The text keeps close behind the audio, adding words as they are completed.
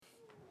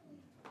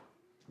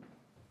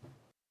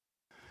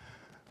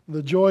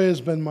The joy has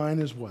been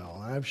mine as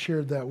well. I've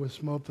shared that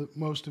with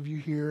most of you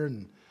here,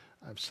 and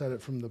I've said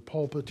it from the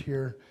pulpit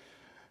here.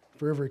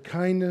 For every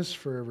kindness,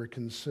 for every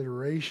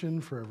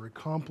consideration, for every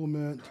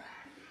compliment.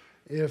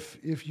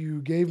 If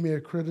you gave me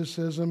a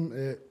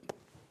criticism,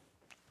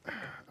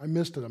 I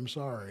missed it. I'm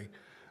sorry.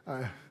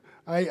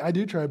 I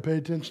do try to pay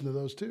attention to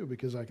those too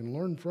because I can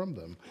learn from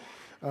them.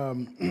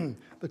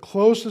 The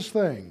closest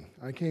thing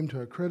I came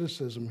to a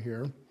criticism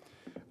here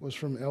was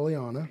from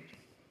Eliana.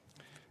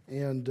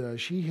 And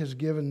she has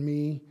given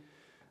me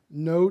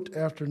note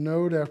after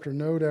note after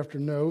note after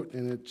note,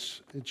 and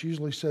it's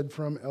usually said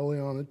from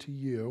Eliana to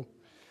you.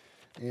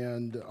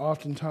 And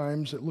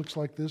oftentimes it looks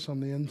like this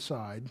on the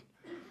inside.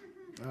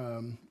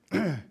 I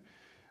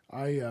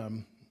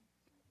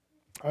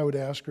would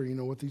ask her,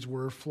 what these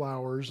were,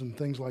 flowers and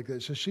things like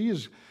that. So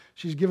she's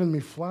given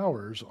me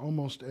flowers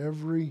almost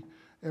every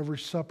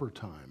supper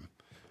time.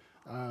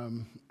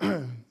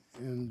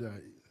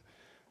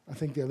 I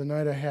think the other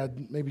night I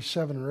had maybe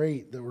 7 or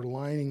 8 that were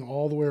lining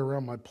all the way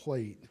around my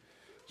plate.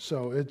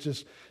 So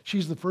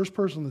she's the first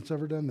person that's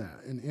ever done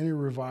that in any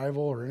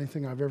revival or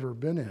anything I've ever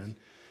been in.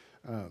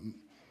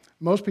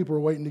 Most people are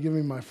waiting to give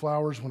me my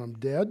flowers when I'm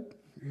dead,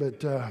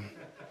 but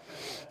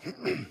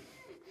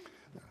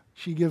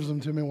she gives them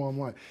to me while I'm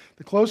alive.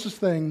 The closest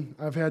thing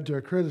I've had to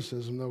a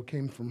criticism, though,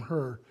 came from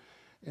her.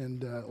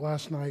 And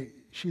last night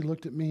she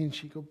looked at me and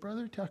she goes,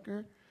 "Brother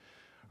Tucker,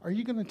 are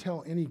you going to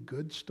tell any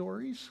good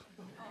stories?"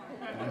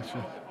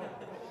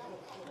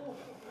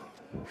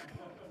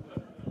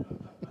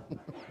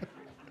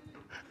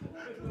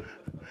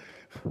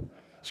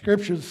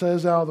 Scripture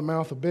says, out of the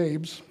mouth of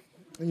babes,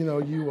 you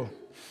will.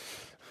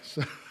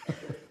 So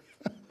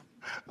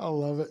I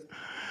love it.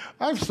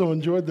 I've so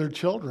enjoyed their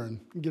children,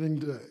 getting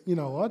to, a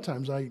lot of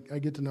times I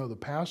get to know the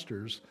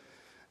pastors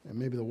and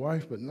maybe the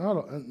wife, but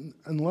not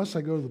unless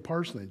I go to the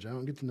parsonage, I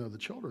don't get to know the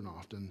children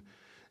often.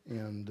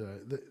 And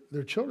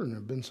their children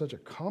have been such a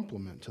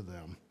compliment to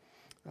them.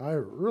 I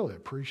really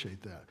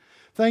appreciate that.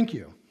 Thank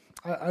you.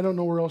 I don't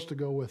know where else to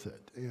go with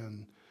it.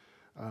 And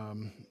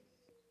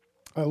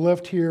I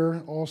left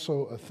here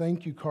also a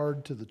thank you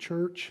card to the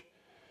church.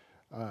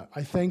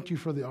 I thanked you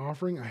for the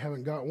offering. I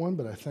haven't got one,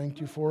 but I thanked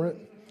you for it.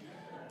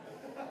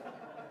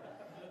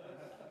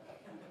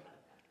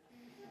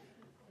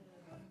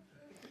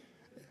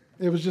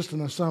 It was just an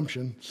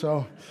assumption.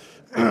 So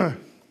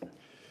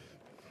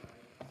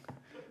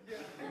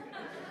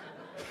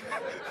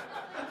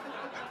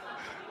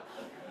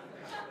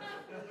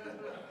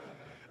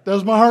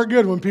does my heart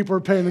good when people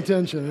are paying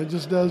attention. It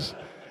just does.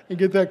 You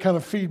get that kind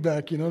of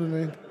feedback, you know what I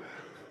mean?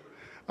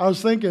 I was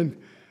thinking,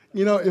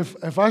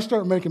 if I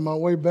start making my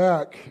way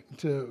back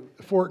to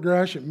Fort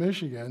Gratiot,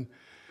 Michigan,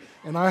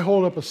 and I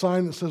hold up a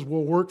sign that says,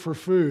 "We'll work for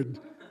food,"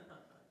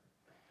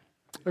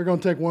 they're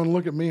going to take one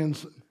look at me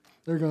and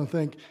they're going to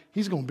think,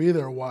 he's going to be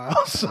there a while.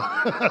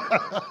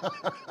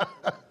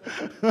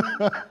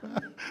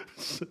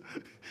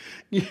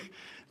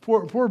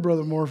 Poor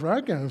Brother Morford,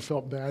 I kind of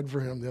felt bad for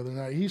him the other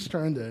night. He's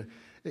trying to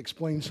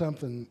explain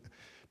something.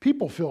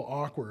 People feel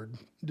awkward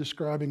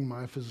describing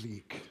my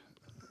physique.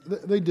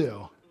 They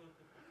do.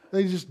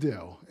 They just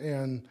do.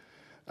 And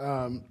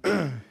I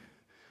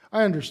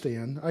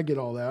understand. I get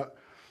all that.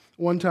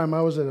 One time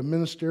I was at a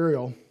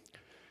ministerial,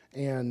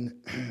 and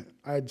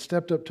I had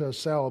stepped up to a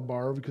salad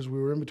bar because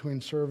we were in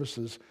between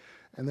services,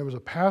 and there was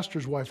a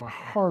pastor's wife. I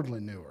hardly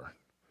knew her.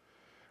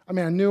 I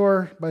mean, I knew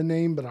her by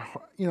name, but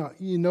you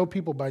know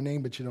people by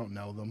name, but you don't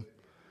know them.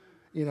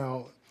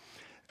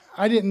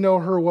 I didn't know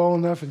her well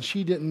enough, and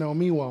she didn't know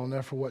me well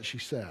enough for what she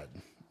said.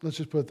 Let's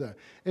just put that.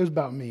 It was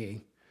about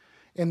me.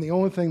 And the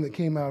only thing that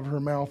came out of her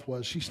mouth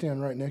was, she's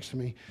standing right next to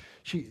me.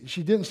 She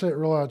didn't say it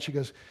real loud. She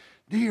goes,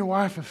 "Do your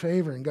wife a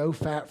favor and go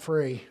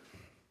fat-free."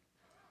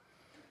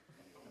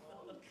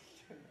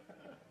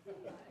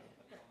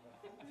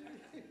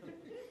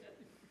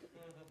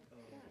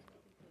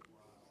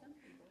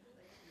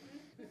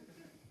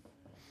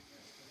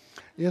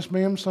 Yes,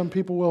 ma'am, some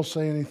people will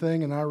say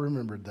anything, and I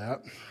remembered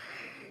that.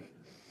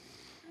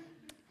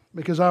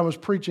 Because I was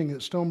preaching at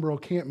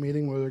Stoneboro Camp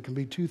Meeting where there can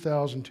be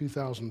 2,000,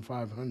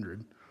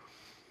 2,500.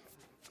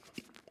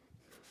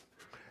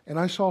 And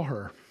I saw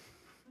her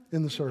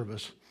in the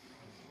service.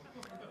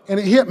 And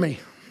it hit me.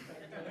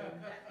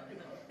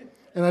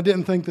 And I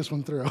didn't think this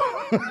one through.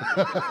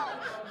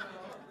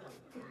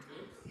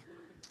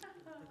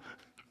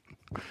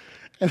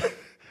 And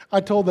I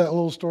told that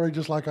little story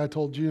just like I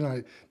told you, and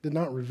I did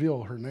not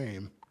reveal her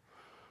name.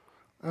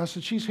 And I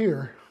said, "She's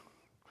here."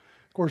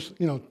 Of course,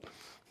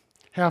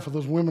 half of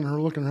those women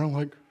are looking around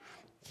like,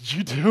 "Did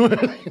you do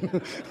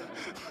it?"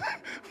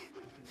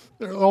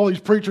 All these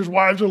preachers'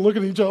 wives are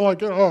looking at each other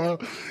like, "Oh."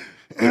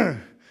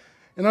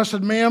 And I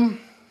said, "Ma'am,"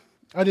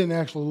 I didn't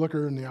actually look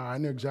her in the eye. I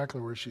knew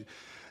exactly where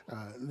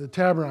the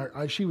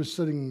tabernacle, she was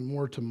sitting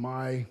more to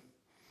my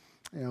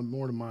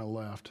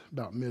left,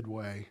 about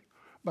midway.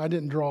 But I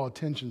didn't draw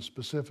attention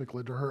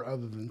specifically to her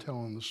other than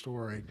telling the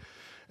story.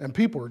 And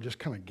people were just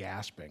kind of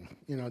gasping,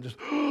 just,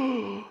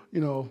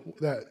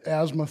 that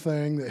asthma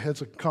thing that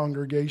hits a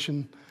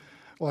congregation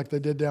like they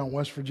did down in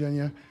West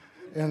Virginia.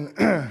 And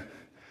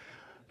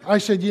I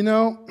said,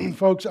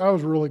 folks, I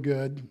was really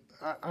good.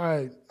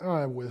 I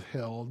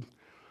withheld.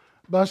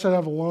 But I said,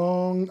 I've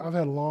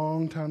had a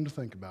long time to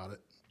think about it.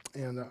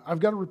 And I've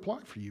got a reply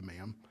for you,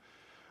 ma'am.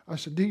 I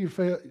said, do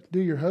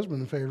your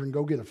husband a favor and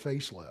go get a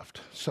facelift.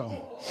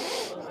 So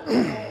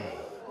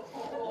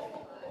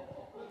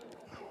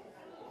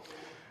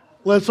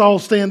let's all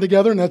stand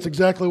together, and that's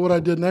exactly what I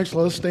did next.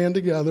 Let's stand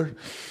together.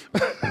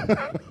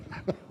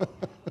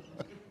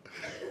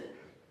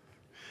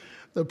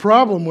 The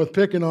problem with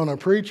picking on a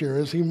preacher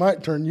is he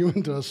might turn you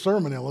into a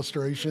sermon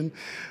illustration.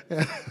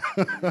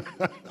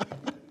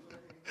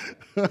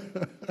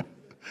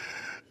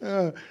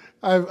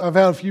 I've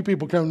had a few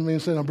people come to me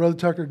and say, "Now, Brother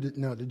Tucker,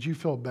 did you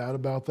feel bad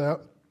about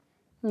that?"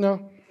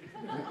 No.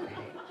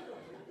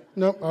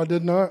 No, I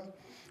did not.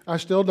 I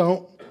still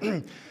don't.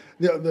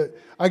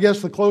 I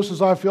guess the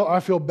closest I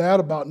feel bad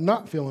about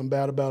not feeling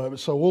bad about it,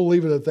 so we'll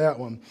leave it at that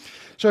one.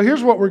 So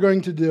here's what we're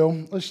going to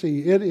do. Let's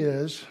see. It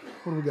is,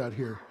 what do we got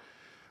here?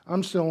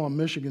 I'm still on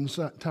Michigan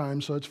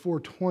time, so it's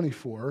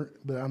 4:24,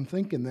 but I'm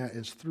thinking that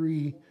is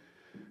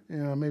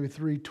maybe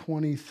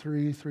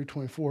 3:23,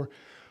 3:24.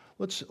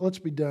 Let's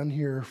be done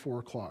here at 4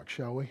 o'clock,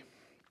 shall we?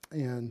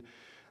 And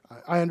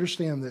I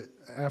understand that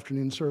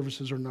afternoon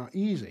services are not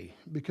easy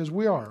because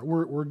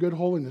we're good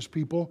holiness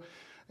people,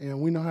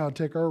 and we know how to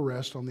take our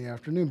rest on the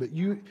afternoon. But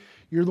you're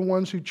the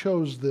ones who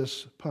chose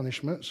this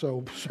punishment,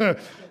 so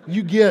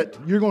you're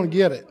going to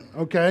get it,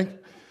 okay?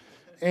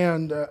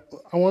 And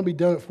I want to be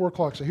done at 4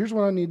 o'clock. So here's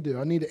what I need to do.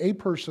 I need a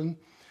person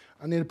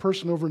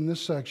over in this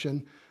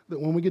section that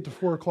when we get to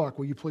 4 o'clock,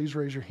 will you please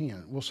raise your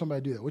hand? Will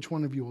somebody do that? Which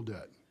one of you will do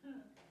it?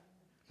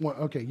 Well,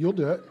 okay, you'll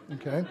do it.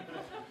 Okay,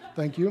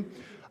 thank you.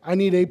 I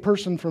need a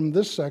person from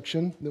this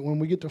section that when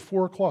we get to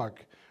 4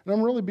 o'clock, and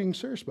I'm really being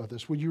serious about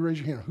this, would you raise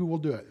your hand? Who will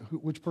do it?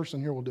 Which person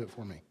here will do it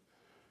for me?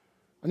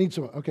 I need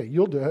someone. Okay,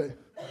 you'll do it.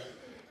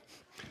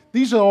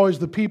 These are always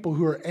the people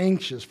who are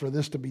anxious for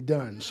this to be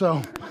done.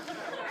 So...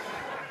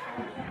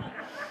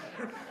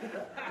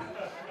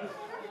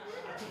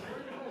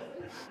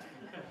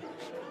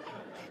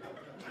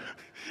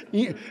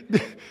 do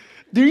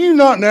you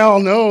not now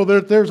know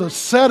that there's a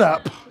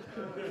setup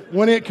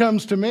when it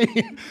comes to me?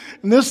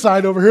 And this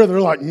side over here,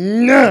 they're like,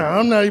 nah,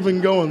 I'm not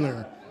even going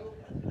there.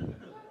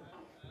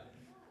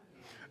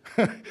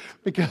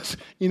 Because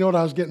you know what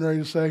I was getting ready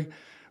to say?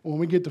 When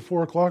we get to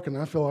 4 o'clock and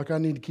I feel like I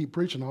need to keep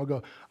preaching, I'll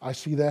go, I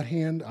see that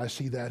hand, I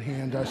see that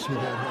hand, I see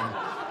that hand.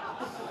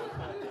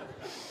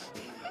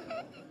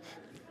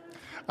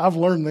 I've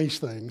learned these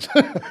things.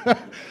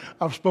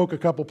 I've spoke a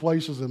couple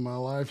places in my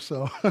life,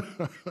 so...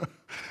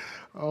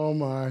 Oh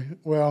my!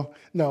 Well,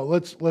 no.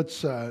 Let's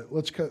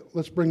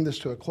bring this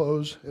to a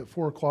close at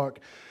 4 o'clock,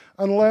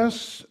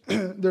 unless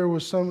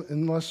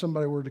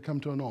somebody were to come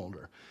to an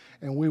altar,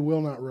 and we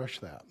will not rush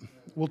that.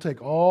 We'll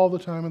take all the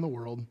time in the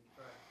world.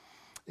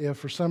 If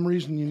for some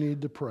reason you need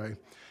to pray,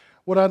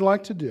 what I'd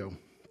like to do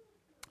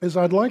is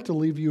I'd like to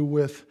leave you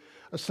with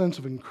a sense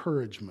of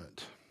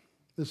encouragement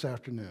this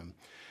afternoon.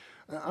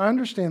 I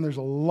understand there's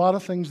a lot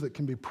of things that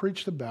can be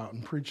preached about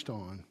and preached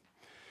on.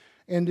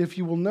 And if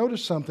you will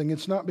notice something,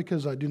 it's not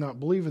because I do not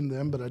believe in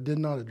them, but I did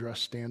not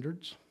address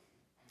standards,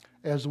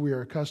 as we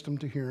are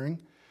accustomed to hearing.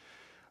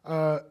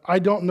 I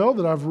don't know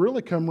that I've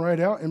really come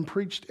right out and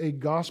preached a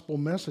gospel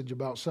message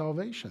about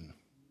salvation,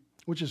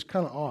 which is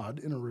kind of odd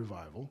in a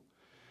revival.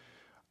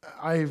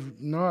 I've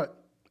not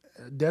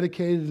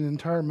dedicated an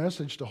entire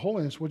message to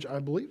holiness, which I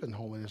believe in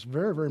holiness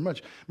very, very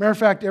much. Matter of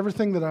fact,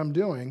 everything that I'm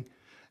doing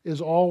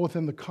is all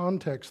within the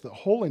context that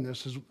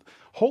holiness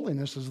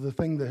is the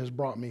thing that has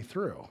brought me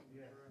through.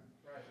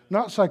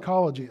 Not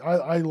psychology.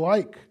 I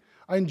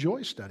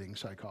enjoy studying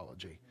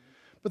psychology,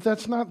 but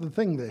that's not the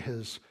thing that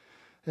has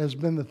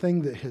been the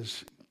thing that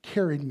has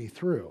carried me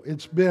through.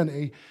 It's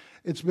been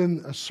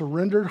a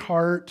surrendered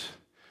heart,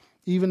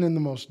 even in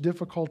the most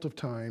difficult of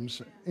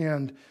times.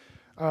 And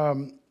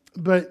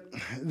but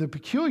the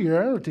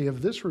peculiarity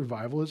of this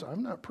revival is I've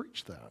not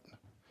preached that,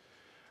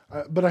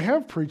 but I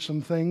have preached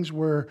some things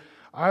where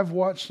I've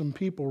watched some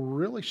people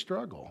really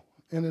struggle,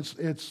 and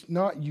it's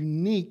not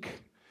unique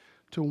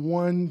to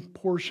one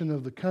portion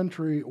of the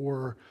country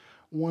or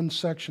one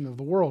section of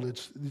the world.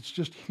 It's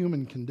just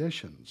human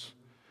conditions.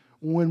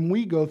 When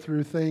we go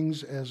through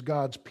things as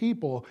God's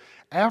people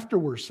after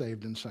we're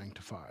saved and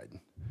sanctified.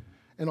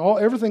 And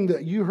everything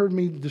that you heard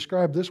me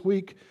describe this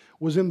week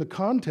was in the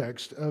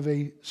context of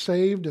a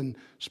saved and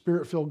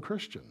spirit-filled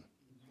Christian.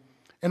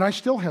 And I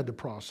still had to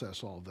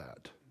process all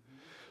that.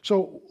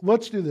 So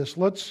let's do this.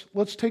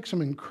 Let's take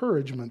some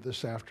encouragement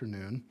this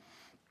afternoon.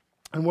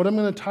 And what I'm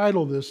going to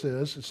title this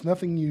is, it's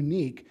nothing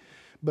unique,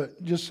 but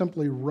just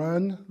simply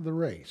run the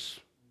race.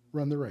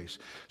 Run the race.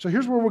 So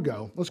here's where we'll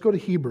go. Let's go to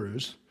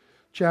Hebrews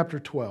chapter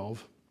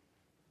 12.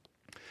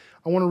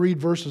 I want to read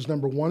verses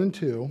number 1 and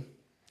 2.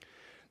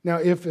 Now,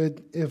 if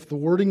the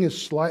wording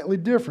is slightly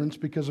different,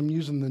 it's because I'm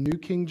using the New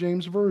King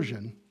James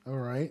Version, all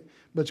right?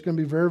 But it's going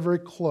to be very, very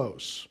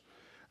close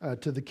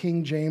to the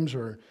King James,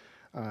 or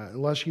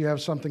unless you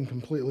have something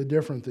completely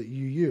different that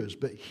you use.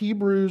 But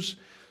Hebrews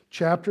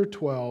chapter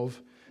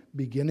 12,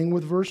 beginning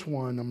with verse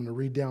 1, I'm going to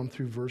read down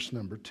through verse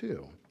number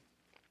 2.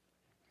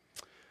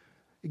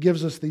 it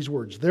gives us these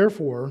words.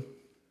 Therefore,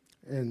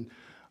 and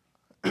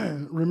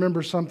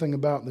remember something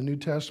about the New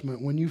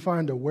Testament. When you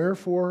find a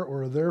wherefore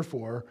or a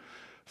therefore,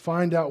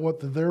 find out what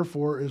the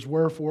therefore is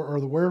wherefore or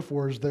the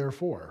wherefore is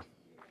therefore.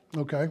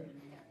 Okay?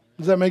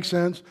 Does that make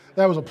sense?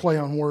 That was a play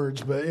on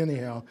words, but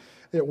anyhow,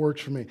 it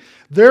works for me.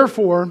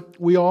 Therefore,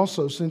 we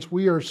also, since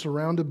we are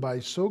surrounded by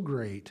so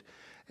great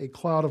a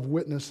cloud of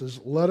witnesses,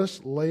 let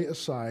us lay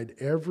aside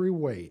every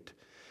weight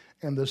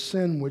and the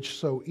sin which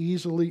so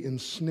easily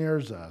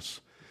ensnares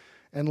us,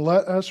 and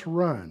let us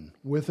run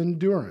with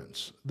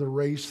endurance the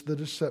race that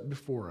is set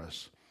before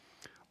us,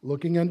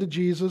 looking unto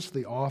Jesus,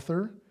 the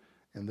author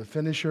and the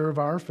finisher of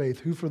our faith,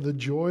 who for the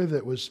joy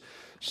that was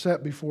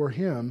set before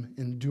him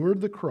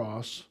endured the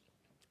cross,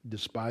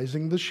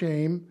 despising the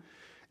shame,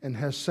 and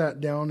has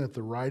sat down at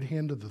the right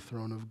hand of the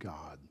throne of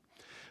God.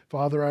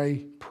 Father,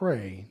 I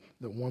pray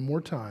that one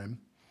more time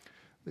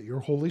that your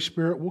Holy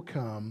Spirit will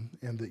come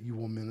and that you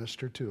will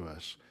minister to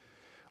us.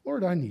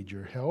 Lord, I need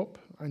your help.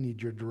 I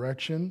need your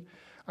direction.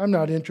 I'm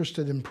not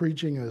interested in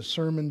preaching a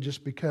sermon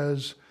just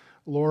because,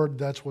 Lord,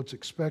 that's what's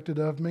expected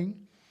of me.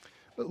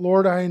 But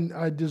Lord,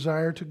 I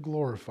desire to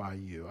glorify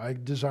you. I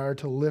desire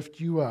to lift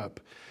you up.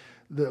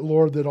 That,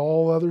 Lord, that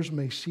all others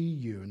may see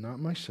you, not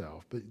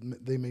myself, but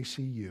they may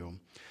see you.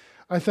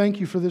 I thank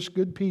you for this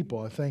good people.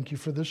 I thank you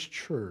for this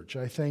church.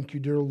 I thank you,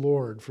 dear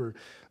Lord, for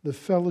the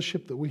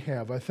fellowship that we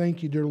have. I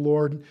thank you, dear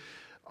Lord,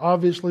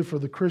 obviously for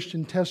the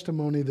Christian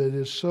testimony that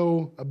is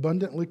so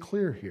abundantly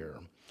clear here.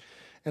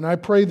 And I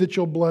pray that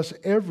you'll bless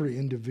every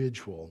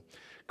individual.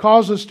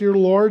 Cause us, dear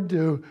Lord,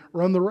 to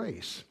run the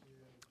race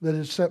that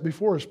is set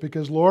before us.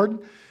 Because, Lord,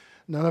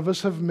 none of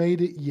us have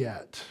made it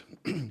yet.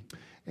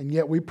 And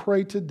yet we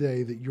pray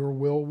today that your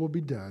will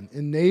be done.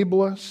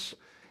 Enable us,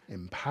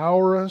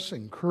 empower us,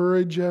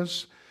 encourage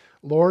us.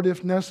 Lord,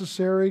 if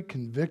necessary,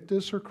 convict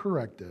us or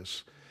correct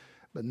us.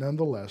 But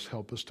nonetheless,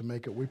 help us to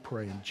make it, we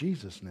pray in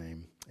Jesus'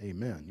 name.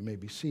 Amen. You may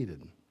be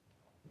seated.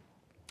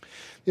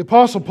 The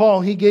Apostle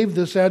Paul, he gave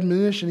this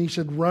admonition. He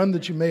said, run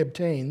that you may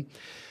obtain.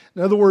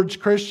 In other words,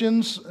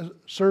 Christians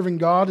serving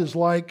God is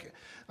like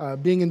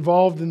being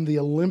involved in the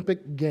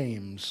Olympic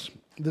Games.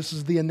 This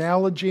is the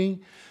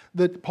analogy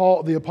that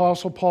the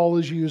Apostle Paul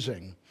is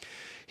using.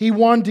 He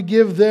wanted to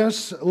give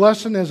this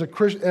lesson as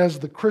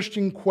the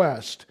Christian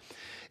quest.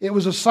 It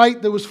was a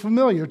sight that was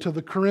familiar to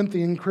the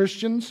Corinthian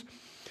Christians.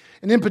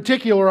 And in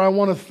particular, I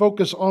want to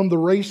focus on the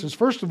races.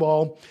 First of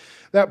all,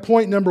 that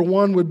point number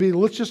one would be,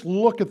 let's just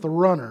look at the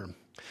runner.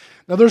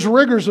 Now, there's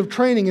rigors of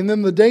training, and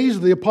in the days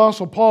of the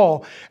Apostle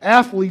Paul,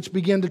 athletes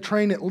began to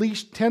train at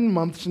least 10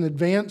 months in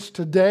advance.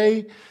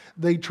 Today,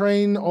 they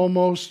train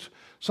almost,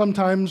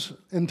 sometimes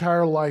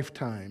entire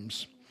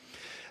lifetimes.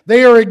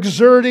 They are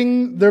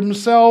exerting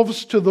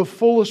themselves to the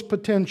fullest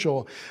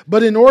potential.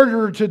 But in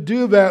order to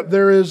do that,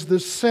 there is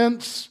this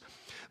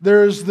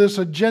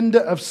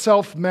agenda of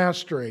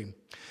self-mastery.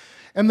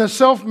 And the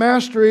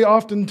self-mastery,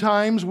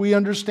 oftentimes, we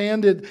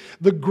understand it,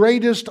 the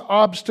greatest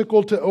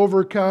obstacle to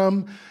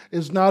overcome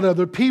is not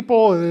other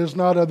people, it is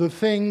not other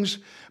things,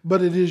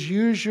 but it is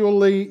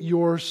usually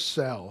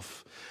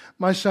yourself.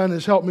 My son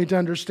has helped me to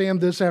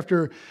understand this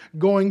after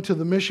going to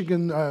the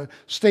Michigan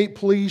State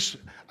Police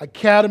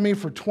Academy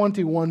for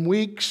 21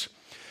 weeks.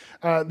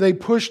 They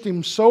pushed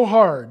him so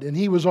hard, and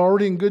he was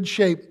already in good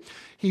shape.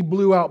 He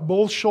blew out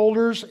both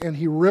shoulders, and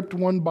he ripped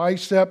one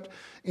bicep.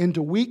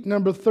 Into week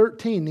number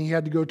 13, he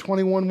had to go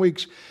 21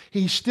 weeks.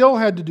 He still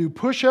had to do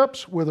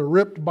push-ups with a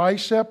ripped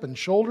bicep and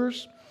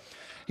shoulders.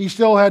 He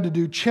still had to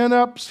do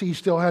chin-ups. He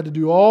still had to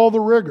do all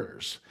the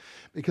rigors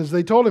because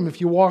they told him,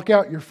 if you walk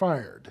out, you're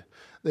fired.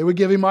 They would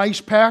give him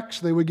ice packs.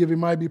 They would give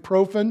him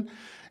ibuprofen.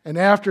 And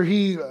after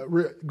he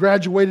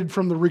graduated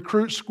from the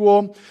recruit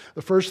school,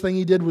 the first thing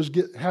he did was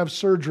have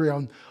surgery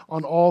on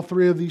all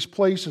three of these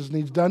places, and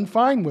he's done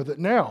fine with it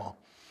now.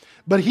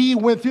 But he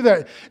went through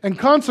that. And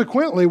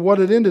consequently, what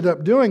it ended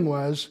up doing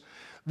was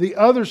the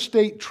other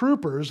state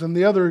troopers and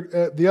the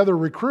other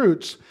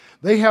recruits,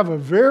 they have a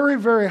very,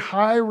 very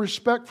high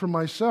respect for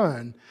my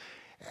son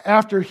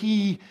after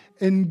he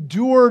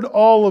endured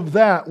all of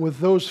that with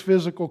those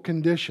physical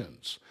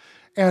conditions.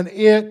 And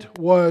it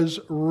was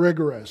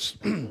rigorous.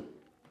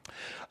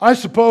 I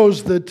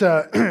suppose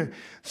that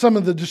some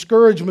of the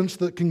discouragements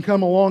that can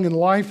come along in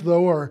life,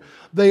 though,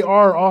 they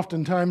are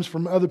oftentimes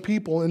from other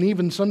people and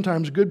even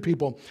sometimes good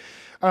people.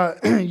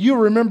 You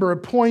remember a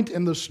point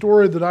in the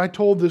story that I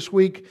told this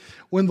week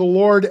when the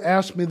Lord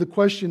asked me the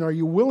question, are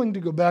you willing to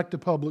go back to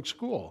public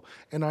school?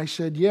 And I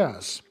said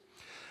yes.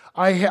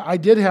 I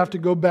did have to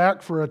go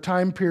back for a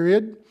time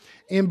period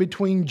in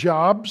between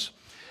jobs.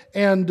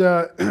 And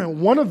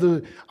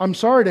I'm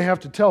sorry to have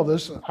to tell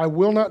this, I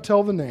will not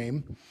tell the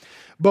name,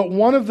 but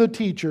one of the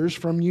teachers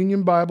from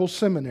Union Bible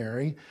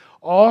Seminary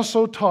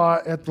also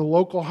taught at the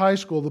local high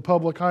school, the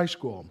public high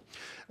school.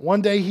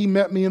 One day he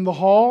met me in the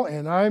hall,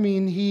 and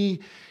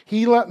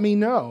he let me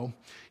know.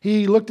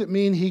 He looked at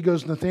me and he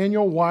goes,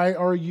 Nathaniel, why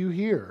are you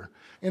here?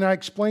 And I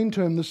explained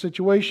to him the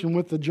situation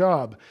with the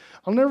job.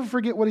 I'll never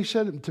forget what he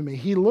said to me.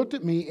 He looked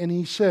at me and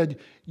he said,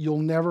 you'll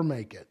never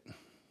make it.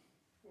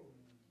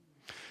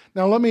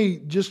 Now, let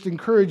me just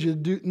encourage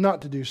you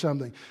not to do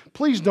something.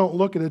 Please don't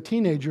look at a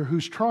teenager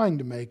who's trying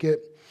to make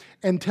it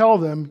and tell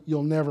them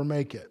you'll never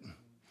make it.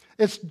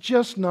 It's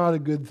just not a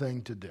good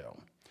thing to do.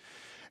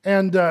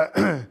 And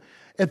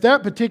at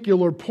that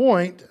particular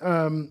point,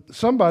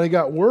 somebody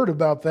got word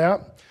about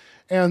that,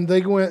 and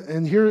they went,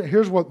 and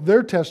here's what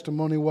their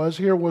testimony was.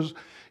 Here was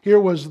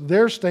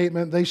their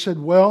statement. They said,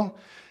 well,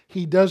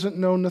 he doesn't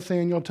know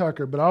Nathaniel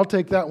Tucker, but I'll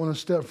take that one a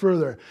step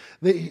further.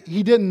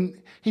 He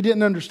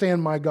didn't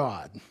understand my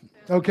God.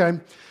 Okay?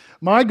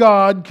 My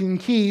God can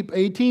keep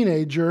a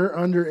teenager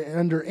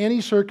under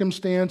any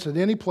circumstance, at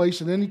any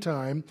place, at any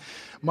time.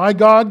 My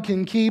God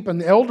can keep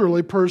an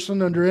elderly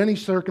person under any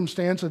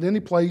circumstance, at any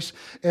place,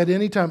 at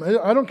any time.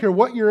 I don't care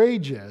what your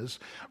age is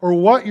or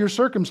what your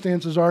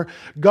circumstances are.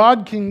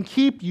 God can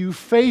keep you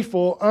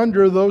faithful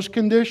under those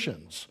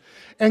conditions.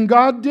 And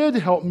God did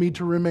help me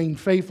to remain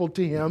faithful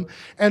to Him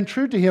and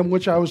true to Him,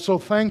 which I was so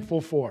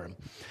thankful for.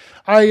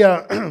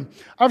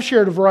 I've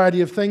shared a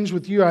variety of things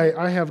with you.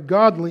 I have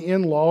godly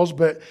in-laws,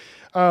 but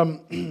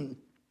this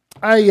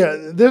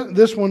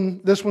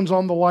one's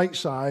on the light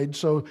side,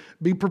 so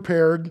be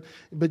prepared.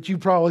 But you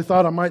probably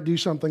thought I might do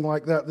something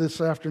like that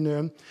this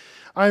afternoon.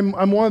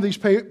 I'm one of these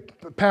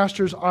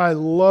pastors I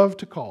love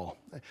to call.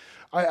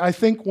 I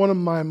think one of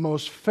my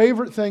most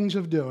favorite things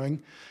of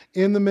doing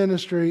in the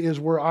ministry is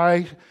where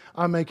I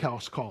make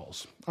house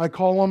calls. I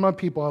call on my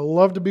people. I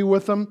love to be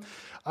with them.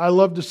 I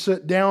love to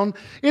sit down.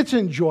 It's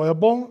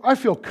enjoyable. I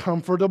feel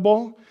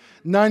comfortable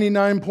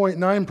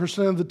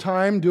 99.9% of the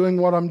time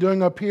doing what I'm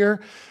doing up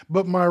here.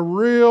 But my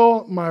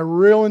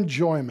real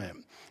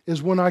enjoyment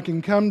is when I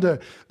can come to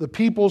the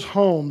people's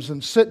homes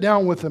and sit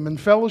down with them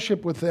and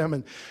fellowship with them.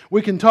 And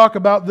we can talk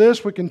about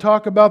this, we can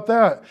talk about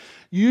that.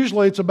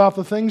 Usually it's about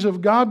the things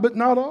of God, but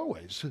not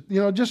always.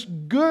 Just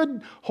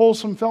good,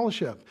 wholesome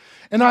fellowship.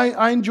 And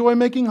I enjoy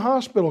making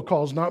hospital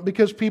calls, not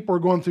because people are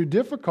going through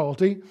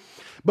difficulty,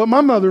 but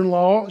my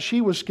mother-in-law, she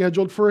was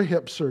scheduled for a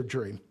hip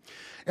surgery.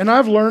 And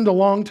I've learned a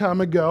long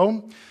time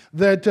ago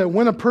that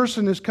when a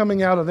person is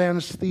coming out of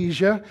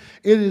anesthesia,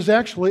 it is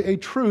actually a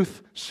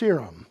truth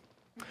serum.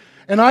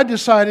 And I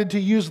decided to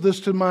use this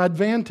to my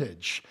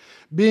advantage,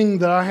 being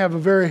that I have a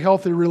very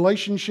healthy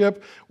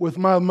relationship with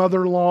my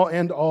mother-in-law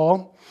and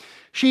all.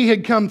 She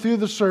had come through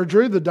the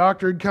surgery. The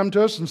doctor had come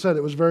to us and said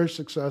it was very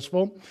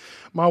successful.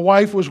 My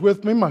wife was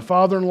with me. My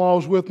father-in-law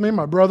was with me.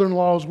 My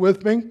brother-in-law was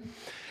with me.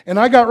 And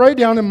I got right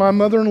down in my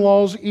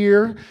mother-in-law's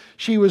ear.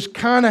 She was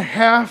kind of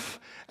half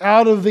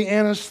out of the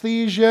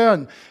anesthesia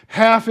and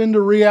half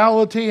into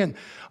reality. And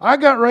I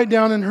got right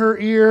down in her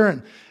ear,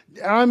 and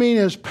I mean,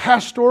 as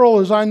pastoral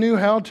as I knew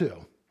how to,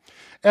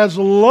 as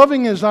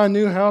loving as I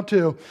knew how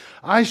to,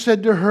 I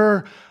said to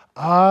her,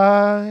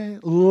 I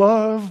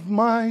love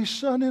my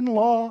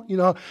son-in-law.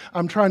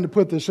 I'm trying to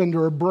put this into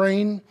her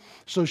brain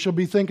so she'll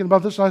be thinking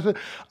about this. And I said,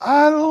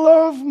 I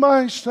love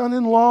my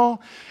son-in-law.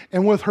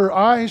 And with her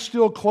eyes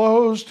still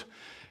closed,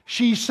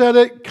 she said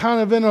it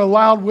kind of in a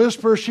loud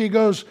whisper. She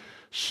goes,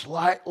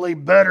 slightly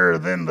better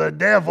than the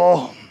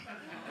devil.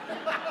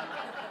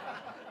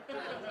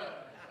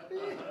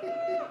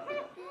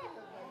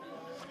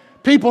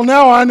 People,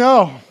 now I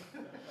know.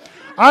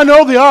 I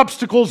know the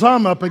obstacles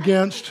I'm up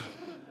against.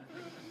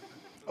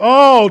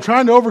 Oh,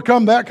 trying to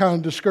overcome that kind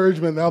of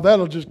discouragement. Now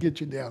that'll just get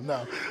you down.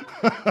 No.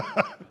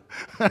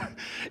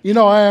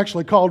 I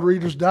actually called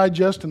Reader's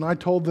Digest and I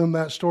told them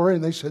that story,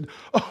 and they said,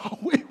 oh,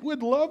 we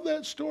would love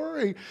that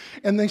story.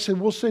 And they said,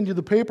 we'll send you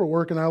the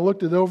paperwork. And I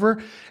looked it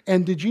over,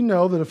 and did you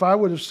know that if I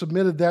would have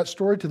submitted that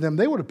story to them,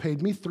 they would have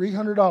paid me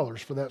 $300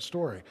 for that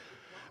story.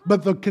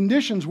 But the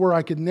conditions were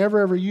I could never,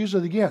 ever use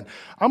it again.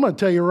 I'm going to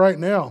tell you right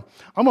now,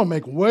 I'm going to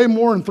make way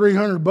more than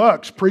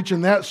 $300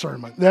 preaching that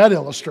sermon, that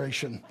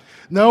illustration.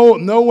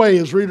 No way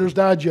is Reader's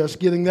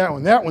Digest getting that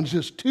one. That one's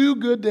just too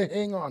good to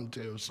hang on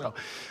to. So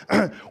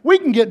we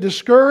can get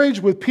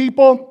discouraged with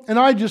people, and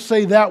I just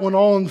say that one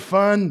all in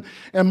fun.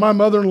 And my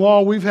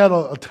mother-in-law, we've had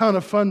a ton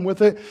of fun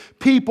with it.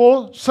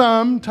 People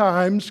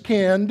sometimes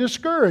can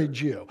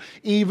discourage you,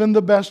 even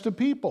the best of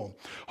people.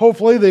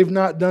 Hopefully they've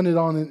not done it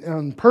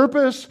on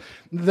purpose.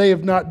 They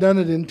have not done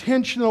it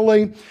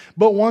intentionally,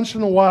 but once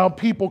in a while,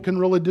 people can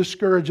really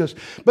discourage us.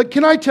 But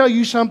can I tell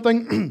you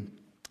something?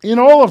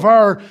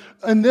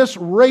 In this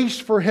race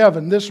for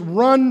heaven, this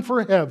run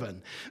for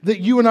heaven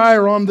that you and I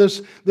are on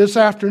this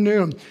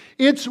afternoon,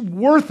 it's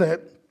worth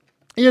it.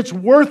 It's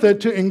worth it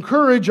to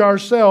encourage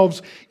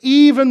ourselves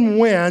even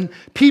when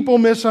people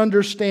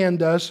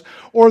misunderstand us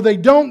or they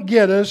don't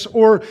get us,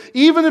 or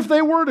even if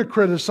they were to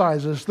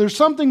criticize us. There's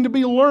something to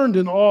be learned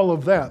in all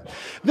of that.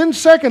 Then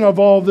second of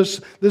all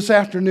this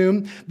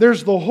afternoon,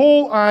 there's the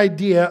whole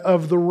idea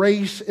of the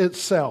race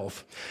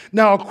itself.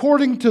 Now,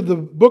 according to the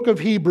book of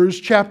Hebrews,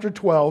 chapter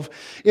 12,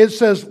 it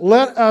says,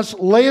 let us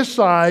lay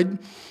aside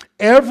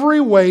every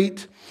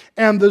weight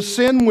and the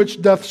sin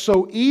which doth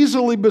so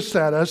easily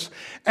beset us,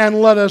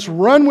 and let us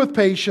run with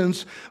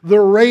patience the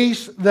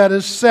race that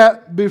is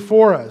set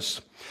before us.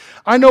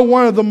 I know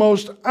one of the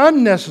most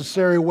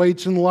unnecessary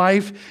weights in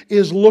life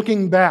is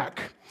looking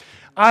back.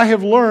 I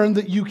have learned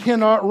that you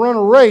cannot run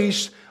a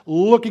race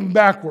looking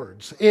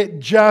backwards. It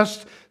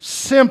just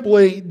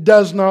simply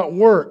does not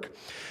work.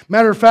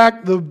 Matter of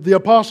fact, the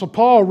Apostle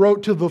Paul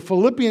wrote to the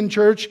Philippian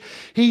church,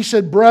 he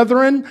said,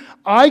 "Brethren,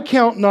 I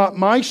count not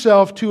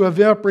myself to have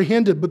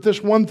apprehended, but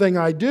this one thing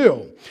I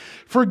do,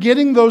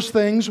 forgetting those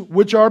things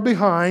which are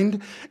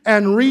behind,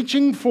 and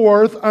reaching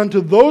forth unto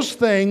those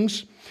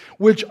things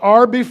which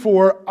are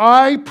before,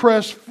 I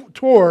press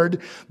toward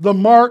the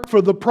mark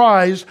for the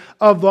prize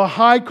of the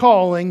high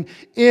calling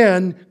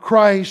in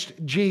Christ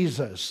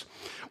Jesus."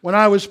 When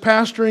I was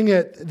pastoring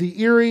at the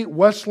Erie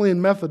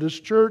Wesleyan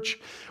Methodist Church,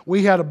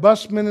 we had a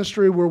bus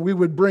ministry where we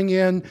would bring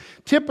in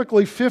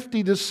typically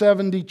 50 to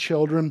 70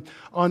 children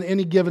on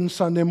any given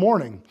Sunday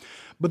morning.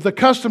 But the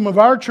custom of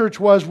our church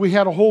was we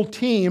had a whole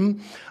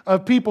team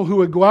of people who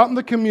would go out in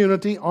the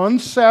community on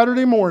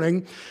Saturday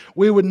morning.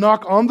 We would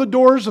knock on the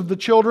doors of the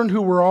children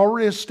who were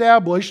already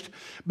established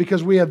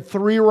because we had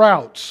 3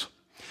 routes.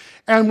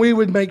 And we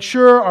would make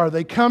sure, are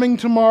they coming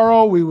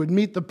tomorrow? We would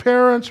meet the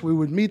parents. We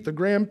would meet the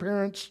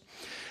grandparents.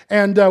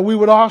 And we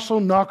would also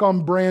knock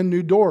on brand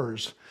new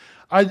doors.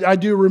 I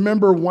do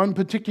remember one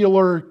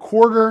particular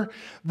quarter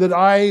that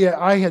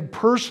I had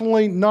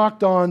personally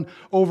knocked on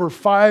over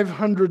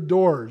 500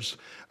 doors,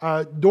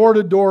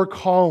 door-to-door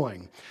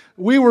calling.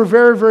 We were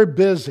very, very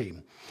busy,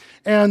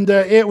 and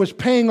it was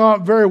paying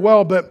off very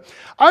well, but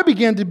I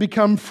began to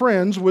become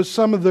friends with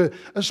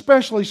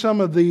especially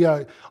some of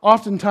the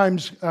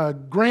oftentimes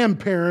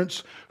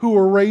grandparents who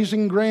were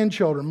raising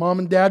grandchildren. Mom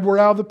and Dad were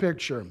out of the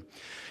picture.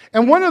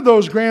 And one of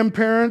those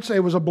grandparents,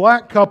 it was a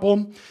black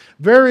couple,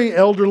 very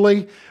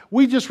elderly.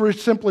 We just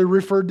simply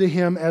referred to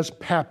him as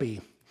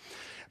Pappy.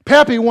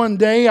 Pappy, one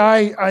day,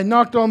 I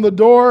knocked on the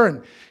door,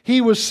 and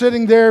he was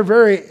sitting there,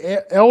 very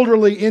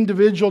elderly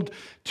individual,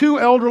 too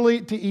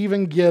elderly to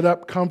even get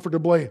up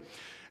comfortably.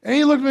 And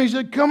he looked at me and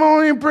said, "Come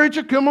on in,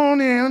 preacher, come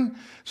on in."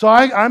 So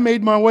I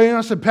made my way in.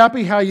 I said,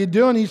 "Pappy, how you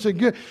doing?" He said,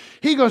 "Good."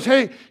 He goes,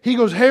 "Hey,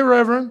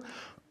 Reverend."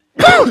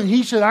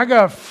 He said, "I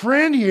got a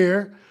friend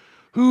here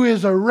who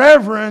is a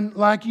reverend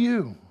like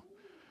you."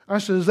 I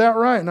said, "Is that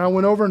right?" And I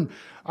went over and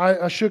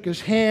I shook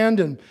his hand,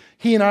 and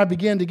he and I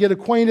began to get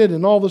acquainted,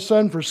 and all of a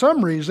sudden, for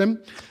some reason,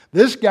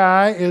 this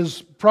guy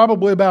is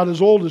probably about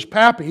as old as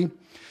Pappy,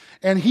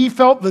 and he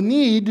felt the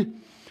need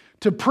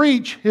to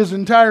preach his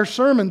entire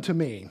sermon to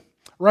me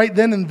right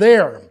then and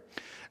there.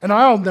 And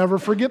I'll never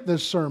forget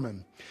this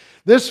sermon.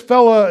 This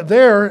fella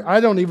there, I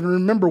don't even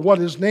remember what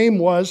his name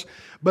was,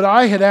 but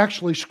I had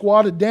actually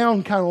squatted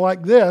down kind of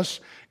like this,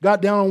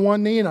 got down on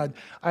one knee, and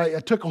I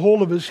took a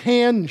hold of his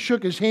hand and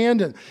shook his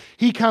hand, and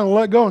he kind of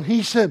let go. And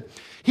he said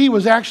he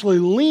was actually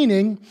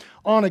leaning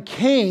on a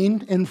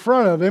cane in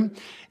front of him,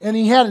 and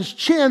he had his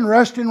chin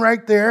resting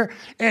right there.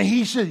 And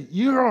he said,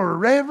 "You're a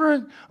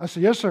reverend?" I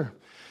said, "Yes, sir."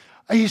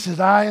 He says,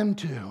 "I am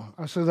too."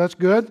 I said, "That's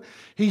good."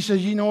 He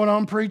says, "You know what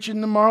I'm preaching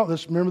tomorrow?"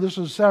 Remember, this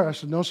was Saturday. I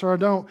said, "No, sir, I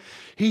don't."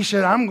 He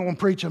said, "I'm going to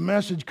preach a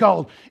message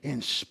called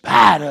In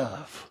Spite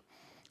Of."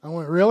 I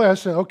went, "Really?" I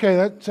said, "Okay,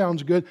 that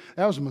sounds good."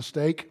 That was a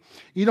mistake.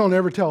 You don't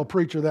ever tell a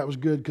preacher that was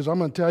good, because I'm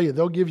going to tell you,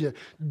 they'll give you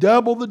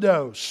double the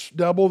dose.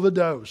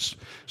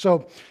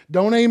 So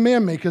don't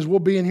amen me, because we'll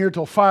be in here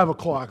till 5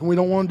 o'clock, and we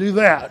don't want to do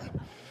that.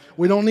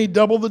 We don't need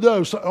double the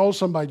dose. Oh,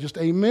 somebody just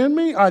amen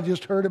me? I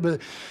just heard it,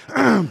 but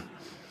I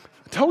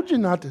told you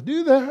not to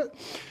do that.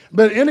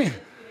 But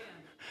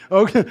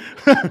okay,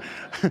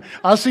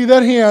 I see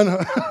that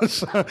hand.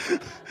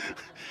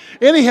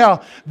 Anyhow,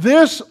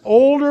 this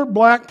older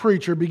black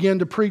preacher began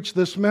to preach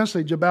this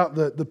message about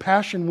the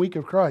Passion Week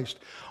of Christ.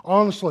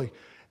 Honestly,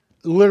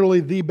 literally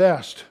the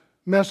best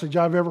message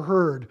I've ever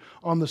heard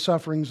on the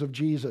sufferings of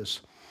Jesus.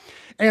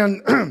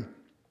 And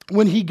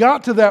when he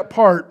got to that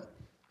part,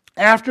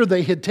 after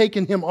they had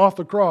taken him off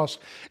the cross,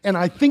 and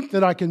I think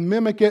that I can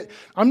mimic it.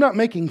 I'm not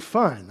making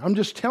fun. I'm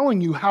just telling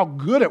you how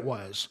good it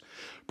was.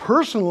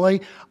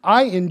 Personally,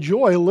 I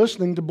enjoy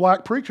listening to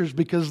black preachers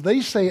because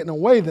they say it in a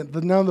way that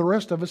none of the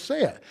rest of us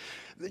say it.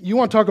 You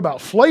want to talk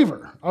about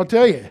flavor? I'll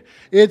tell you,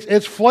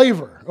 it's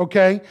flavor,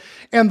 okay?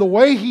 And the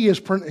way he is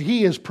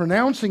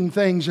pronouncing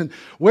things, and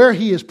where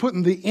he is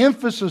putting the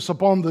emphasis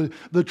upon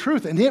the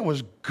truth, and it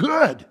was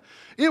good.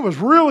 It was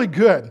really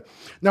good.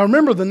 Now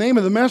remember, the name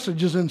of the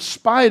message is In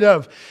Spite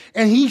Of,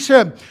 and he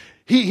said,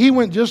 he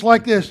went just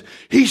like this.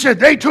 He said,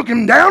 "They took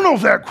him down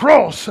off that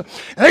cross, and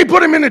they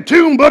put him in a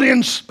tomb, but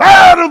in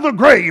spite of the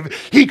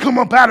grave, he come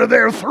up out of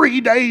there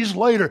 3 days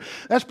later."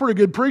 That's pretty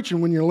good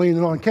preaching when you're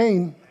leaning on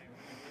Cain.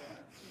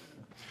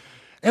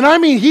 And I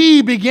mean,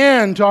 he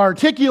began to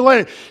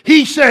articulate.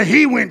 He said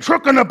he went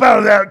trucking up out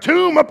of that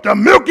tomb up the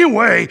Milky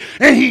Way,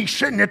 and he's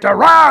sitting at the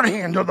right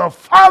hand of the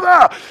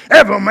Father,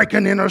 ever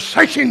making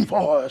intercession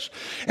for us.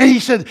 And he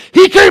said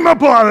he came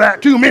up out of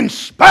that tomb in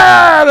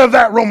spite of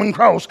that Roman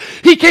cross.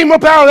 He came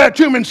up out of that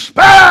tomb in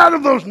spite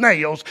of those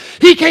nails.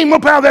 He came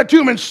up out of that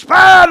tomb in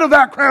spite of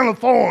that crown of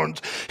thorns.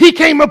 He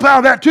came up out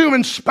of that tomb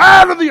in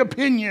spite of the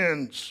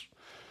opinions.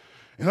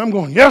 And I'm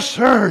going, "Yes,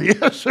 sir,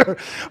 yes, sir."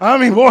 I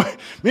mean, boy,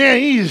 man,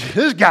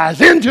 this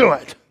guy's into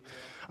it.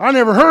 I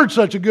never heard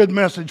such a good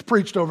message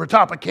preached over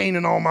top of Cain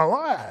in all my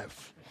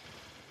life.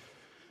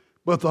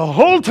 But the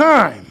whole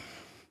time,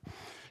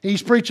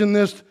 he's preaching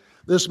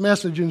this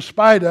message in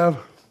spite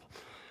of,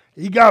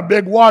 he got a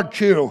big wad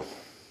chew.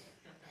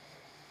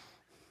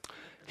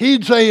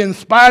 He'd say in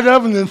spite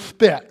of and then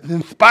spit.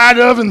 In spite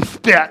of and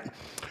spit.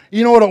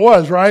 You know what it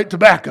was, right?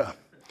 Tobacco.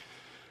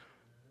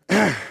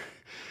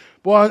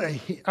 Well,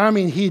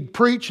 he'd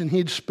preach and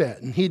he'd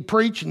spit. And he'd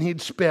preach and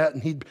he'd spit.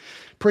 And he'd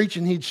preach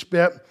and he'd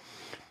spit.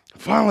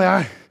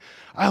 Finally,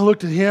 I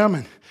looked at him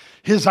and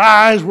his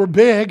eyes were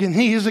big and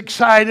he's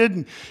excited.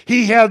 And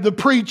he had the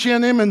preach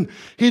in him and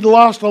he'd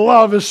lost a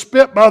lot of his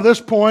spit by this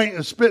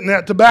point, spitting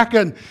that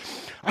tobacco. And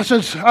I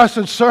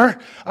said, sir,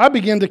 I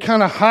began to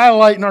kind of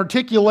highlight and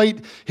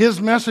articulate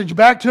his message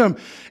back to him.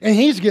 And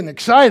he's getting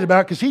excited about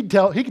it because he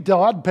could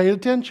tell I'd paid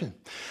attention.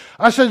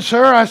 I said,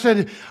 sir, I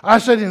said,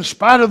 in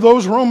spite of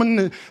those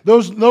that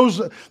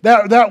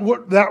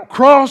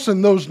cross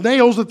and those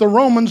nails that the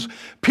Romans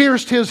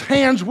pierced his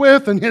hands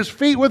with and his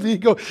feet with,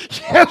 he'd go,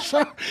 yes,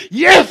 sir,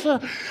 yes,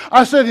 sir.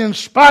 I said, in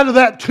spite of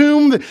that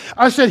tomb,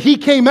 I said, he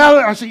came out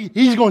of it. I said,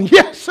 he's going,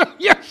 yes, sir,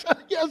 yes, sir,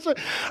 yes, sir.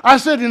 I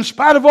said, in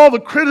spite of all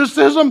the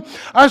criticism,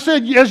 I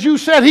said, as you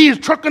said, he is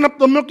trucking up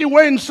the Milky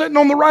Way and sitting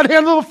on the right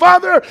hand of the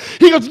Father.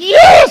 He goes,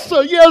 yes,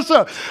 sir, yes,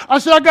 sir. I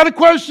said, I got a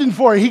question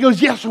for you. He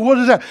goes, yes, sir, what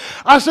is that?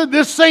 I said,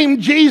 this same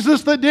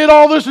Jesus that did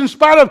all this in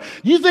spite of,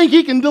 you think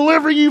he can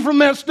deliver you from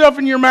that stuff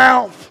in your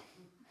mouth?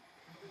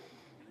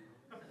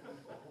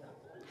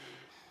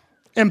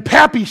 And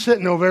Pappy's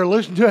sitting over there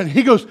listening to it, and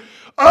he goes,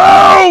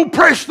 oh,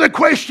 press the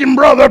question,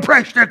 brother,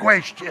 press the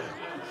question.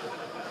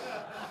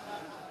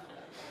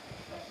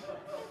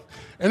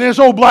 And this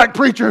old black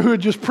preacher who had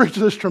just preached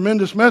this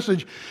tremendous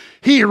message,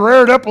 he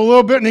reared up a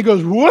little bit, and he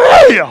goes,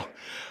 well,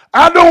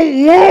 I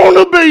don't want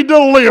to be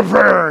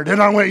delivered. And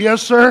I went,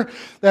 yes, sir,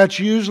 that's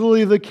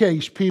usually the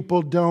case.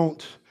 People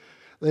don't.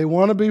 They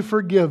want to be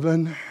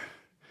forgiven,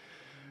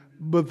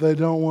 but they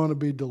don't want to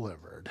be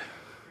delivered.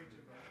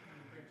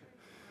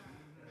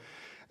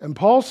 And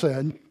Paul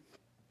said,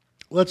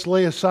 let's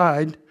lay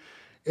aside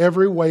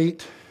every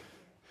weight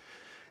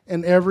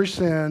and every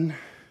sin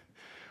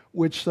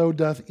which so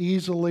doth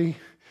easily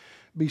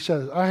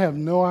beset us. I have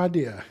no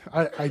idea.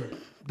 I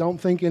don't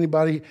think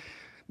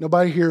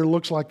nobody here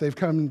looks like they've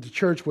come to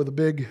church with a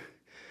big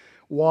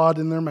wad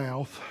in their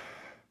mouth.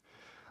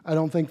 I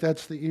don't think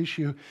that's the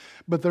issue.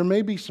 But there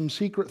may be some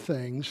secret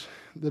things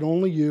that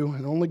only you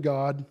and only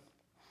God,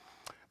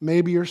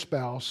 maybe your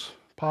spouse,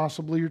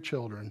 possibly your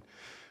children,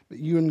 but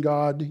you and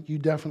God, you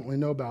definitely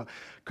know about.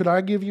 Could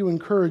I give you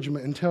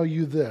encouragement and tell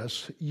you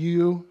this?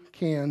 You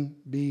can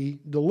be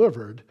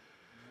delivered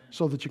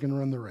so that you can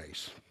run the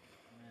race.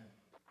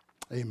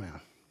 Amen.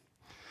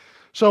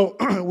 So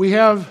we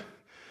have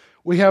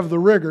the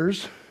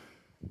rigors,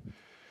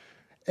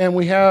 and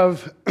we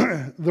have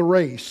the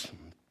race.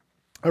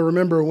 I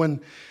remember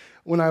when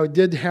I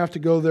did have to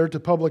go there to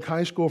public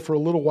high school for a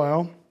little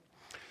while,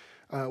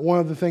 one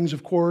of the things,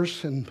 of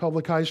course, in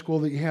public high school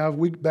that you have,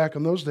 back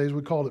in those days,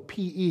 we called it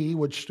PE,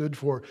 which stood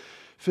for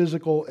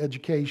physical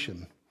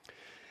education.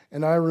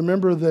 And I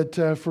remember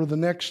that for the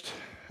next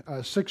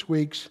 6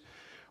 weeks,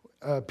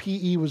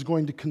 PE was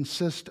going to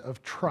consist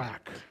of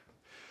track.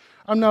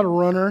 I'm not a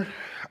runner,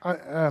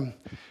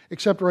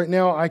 except right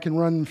now I can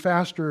run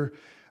faster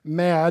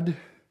I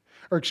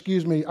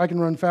can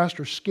run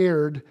faster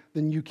scared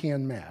than you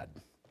can mad,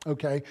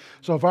 okay?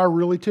 So if I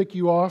really tick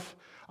you off,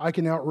 I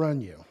can outrun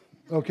you,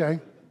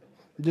 okay?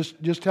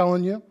 Just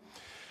telling you.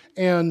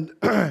 And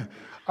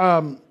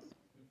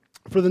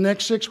for the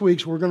next 6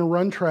 weeks, we're going to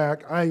run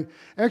track. I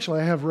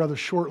have rather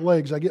short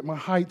legs. I get my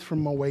height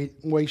from my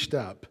waist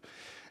up.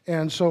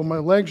 And so my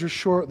legs are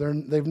short.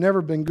 They've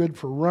never been good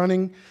for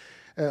running,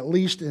 at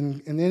least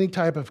in any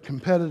type of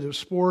competitive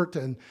sport.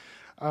 And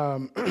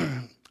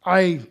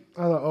I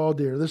thought, oh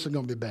dear, this is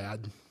going to be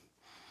bad.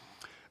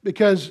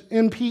 Because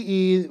in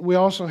PE, we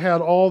also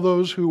had all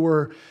those who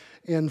were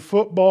in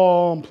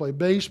football and play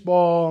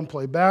baseball and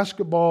play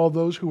basketball,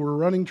 those who were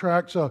running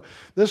track. So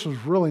this was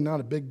really not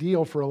a big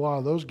deal for a lot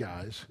of those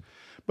guys.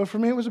 But for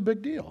me, it was a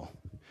big deal.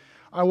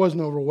 I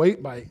wasn't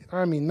overweight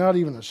not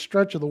even a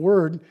stretch of the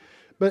word.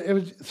 But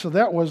so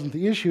that wasn't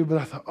the issue. But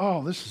I thought,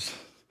 oh, this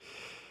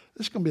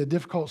is going to be a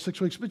difficult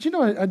 6 weeks. But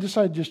I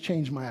decided to just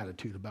change my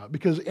attitude about it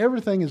because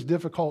everything is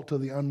difficult to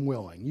the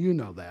unwilling. You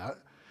know that.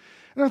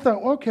 And I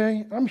thought,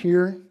 okay, I'm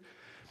here.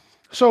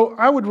 So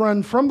I would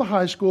run from the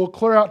high school,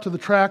 clear out to the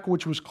track,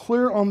 which was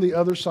clear on the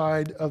other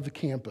side of the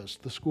campus,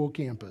 the school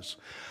campus.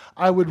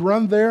 I would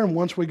run there, and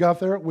once we got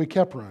there, we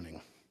kept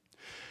running.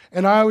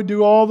 And I would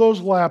do all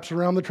those laps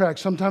around the track.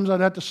 Sometimes I'd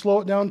have to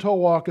slow it down to a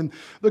walk, and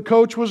the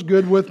coach was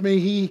good with me.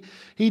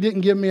 He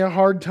didn't give me a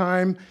hard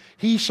time.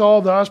 He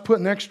saw that I was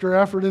putting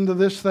extra effort into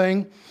this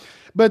thing.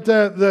 But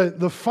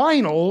the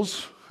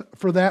finals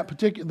for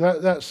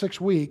that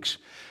 6 weeks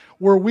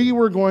were we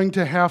were going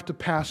to have to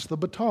pass the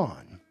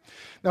baton.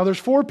 Now, there's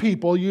 4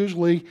 people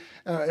usually,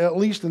 at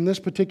least in this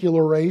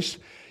particular race.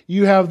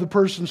 You have the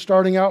person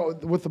starting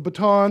out with the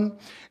baton,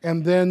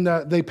 and then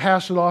they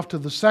pass it off to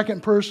the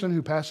second person,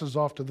 who passes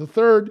off to the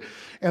third,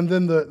 and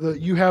then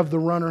you have the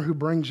runner who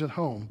brings it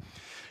home.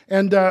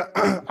 And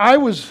I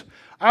was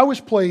I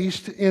was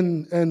placed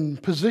in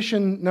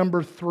position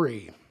number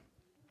 3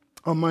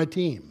 on my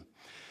team,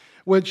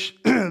 which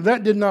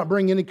that did not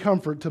bring any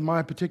comfort to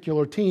my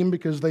particular team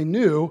because they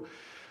knew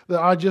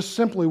that I just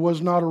simply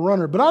was not a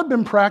runner. But I'd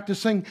been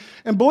practicing,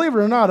 and believe it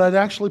or not, I'd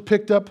actually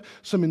picked up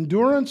some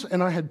endurance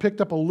and I had picked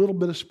up a little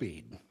bit of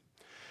speed.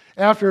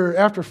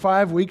 After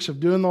 5 weeks of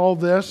doing all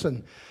this,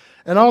 and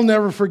I'll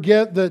never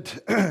forget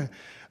that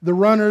the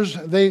runners,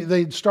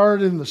 they'd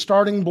started in the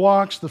starting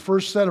blocks, the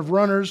first set of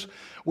runners.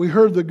 We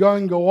heard the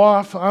gun go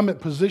off. I'm at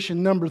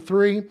position number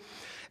 3.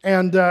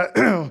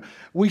 And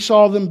we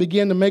saw them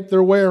begin to make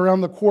their way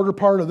around the quarter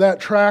part of that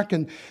track,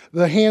 and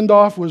the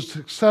handoff was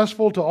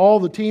successful to all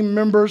the team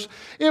members.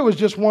 It was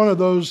just one of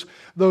those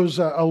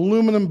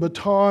aluminum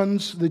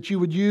batons that you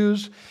would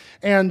use.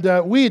 And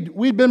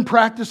we'd been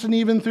practicing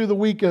even through the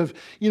week of,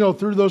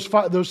 through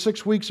those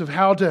 6 weeks of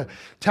how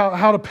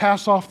to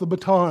pass off the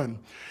baton.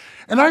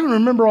 And I can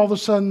remember all of a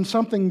sudden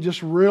something the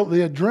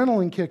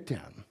adrenaline kicked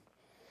in.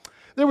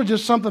 There was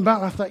just something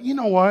about it. I thought, you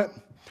know what?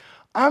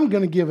 I'm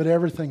going to give it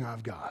everything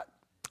I've got.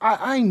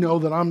 I know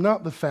that I'm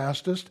not the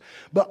fastest,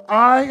 but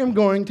I am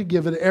going to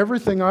give it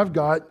everything I've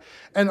got,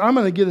 and I'm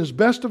going to get as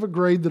best of a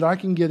grade that I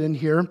can get in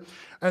here.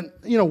 And,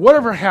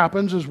 whatever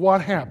happens is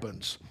what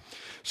happens.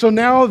 So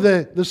now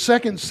the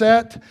second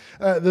set,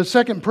 the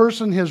second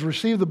person has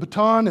received the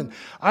baton, and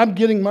I'm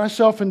getting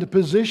myself into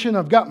position.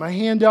 I've got my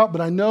hand out,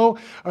 but I know,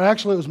 or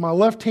actually it was my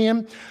left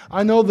hand,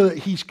 I know that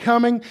he's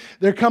coming.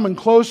 They're coming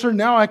closer.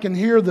 Now I can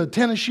hear the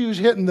tennis shoes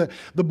hitting the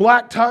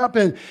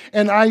blacktop,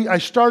 and I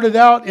started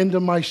out into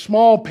my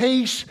small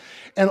pace,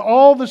 and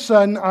all of a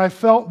sudden I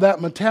felt that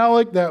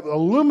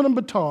aluminum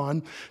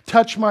baton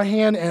touch my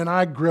hand, and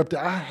I gripped it.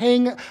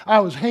 I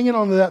was hanging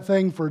onto that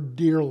thing for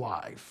dear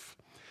life.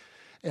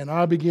 And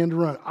I began to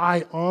run.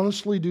 I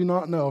honestly do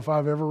not know if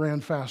I've ever ran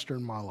faster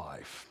in my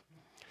life.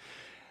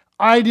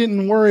 I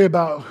didn't worry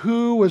about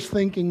who was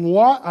thinking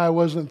what. I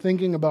wasn't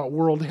thinking about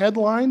world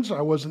headlines.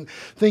 I wasn't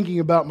thinking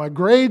about my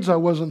grades. I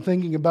wasn't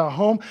thinking about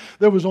home.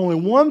 There was only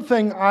one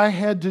thing I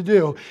had to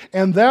do,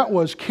 and that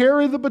was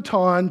carry the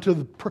baton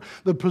to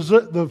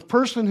the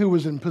person who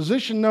was in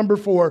position number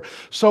 4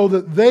 so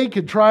that they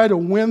could try to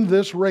win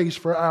this race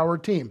for our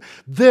team.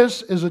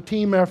 This is a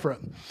team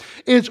effort.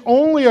 It's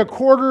only a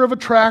quarter of a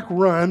track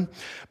run,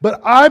 but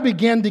I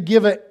began to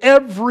give it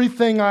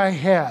everything I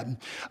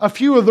had. A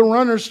few of the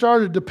runners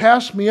started to pass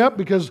me up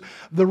because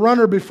the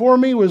runner before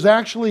me he was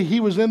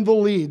in the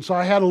lead, so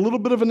I had a little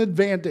bit of an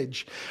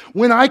advantage.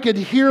 When I could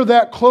hear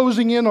that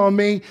closing in on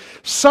me,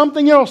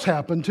 something else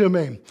happened to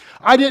me.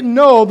 I didn't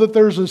know that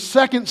there's a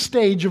second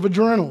stage of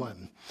adrenaline.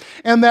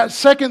 And that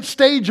second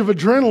stage of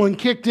adrenaline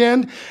kicked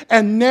in,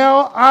 and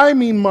now,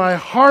 my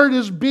heart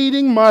is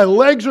beating, my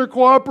legs are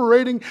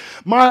cooperating,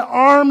 my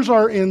arms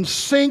are in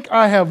sync,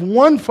 I have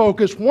one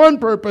focus, one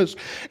purpose,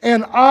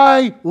 and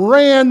I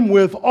ran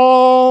with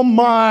all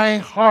my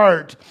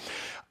heart.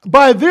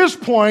 By this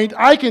point,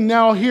 I can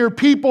now hear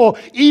people,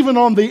 even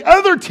on the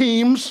other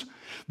teams,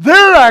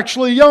 they're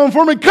actually yelling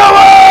for me, "Come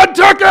on,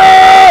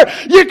 Tucker!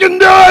 You can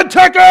do it,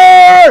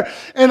 Tucker!"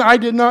 And I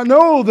did not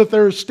know that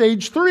there's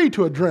stage 3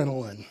 to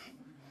adrenaline.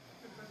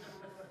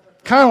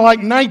 Kind of like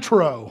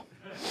nitro.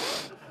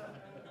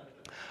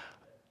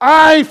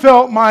 I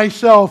felt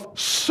myself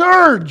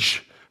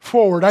surge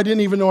forward. I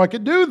didn't even know I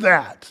could do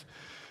that.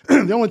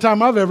 The only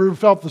time I've ever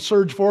felt the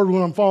surge forward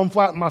when I'm falling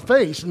flat on my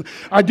face. And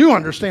I do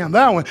understand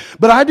that one.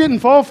 But I didn't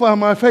fall flat on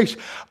my face.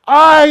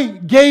 I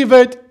gave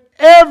it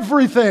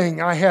everything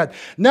I had.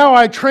 Now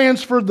I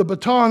transferred the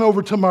baton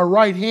over to my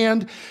right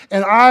hand,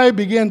 and I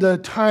began to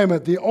time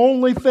it. The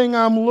only thing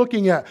I'm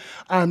looking at,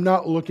 I'm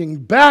not looking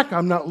back,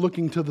 I'm not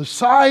looking to the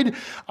side.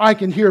 I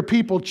can hear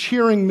people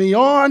cheering me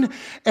on,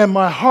 and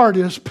my heart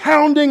is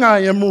pounding. I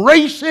am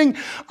racing.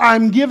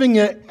 I'm giving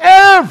it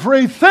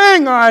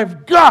everything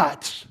I've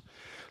got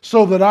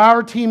so that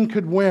our team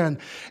could win.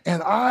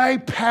 And I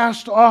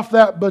passed off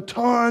that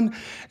baton,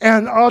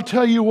 and I'll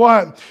tell you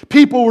what,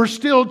 people were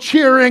still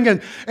cheering,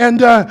 and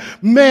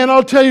man,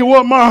 I'll tell you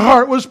what, my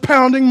heart was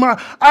pounding.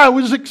 I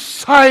was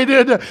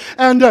excited,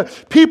 and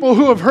people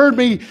who have heard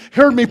me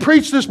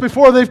preach this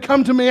before, they've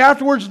come to me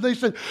afterwards, and they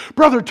said,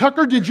 "Brother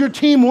Tucker, did your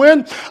team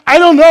win?" I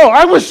don't know.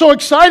 I was so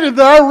excited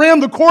that I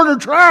ran the quarter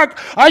track,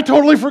 I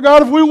totally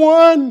forgot if we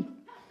won.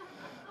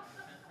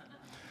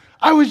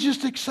 I was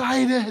just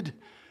excited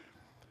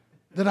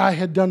that I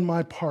had done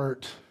my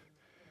part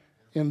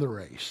in the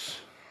race.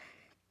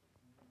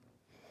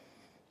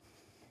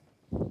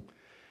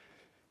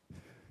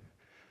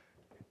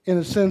 In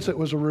a sense, it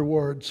was a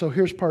reward. So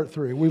here's part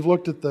 3. We've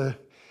looked at the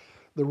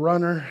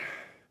runner.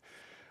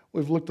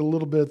 We've looked a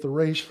little bit at the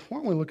race. Why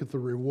don't we look at the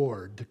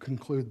reward to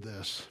conclude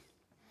this?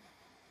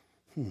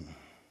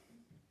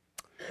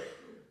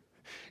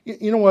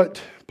 You know what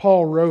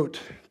Paul wrote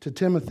to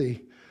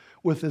Timothy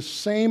with this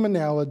same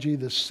analogy,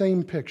 this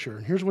same picture.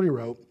 And here's what he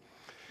wrote.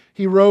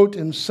 He wrote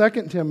in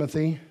 2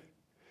 Timothy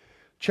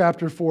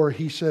chapter 4,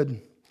 he said,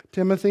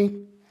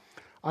 "Timothy,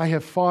 I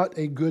have fought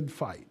a good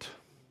fight.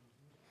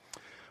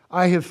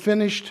 I have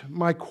finished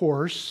my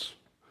course,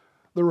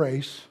 the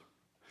race.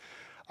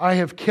 I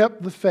have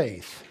kept the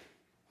faith.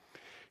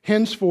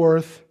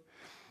 Henceforth,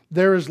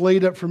 there is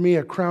laid up for me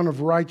a crown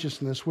of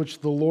righteousness, which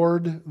the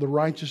Lord, the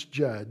righteous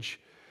judge,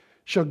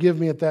 shall give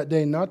me at that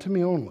day, not to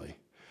me only,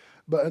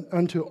 but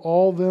unto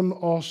all them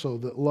also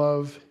that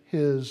love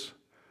his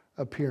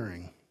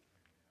appearing.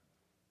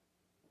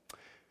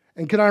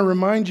 And can I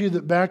remind you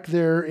that back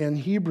there in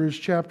Hebrews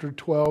chapter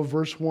 12,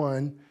 verse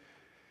 1,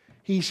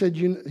 he said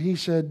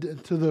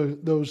to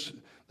those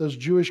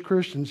Jewish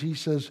Christians, he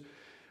says,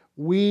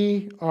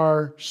 we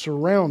are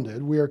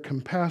surrounded, we are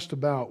compassed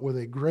about with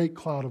a great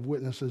cloud of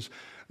witnesses.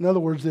 In other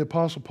words, the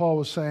Apostle Paul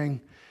was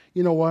saying,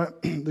 you know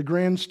what? The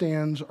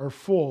grandstands are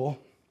full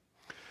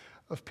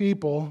of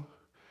people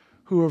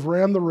who have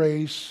ran the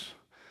race,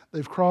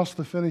 they've crossed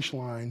the finish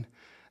line,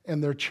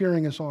 and they're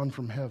cheering us on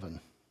from heaven.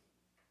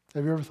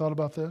 Have you ever thought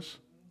about this?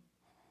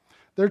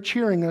 They're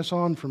cheering us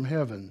on from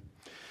heaven.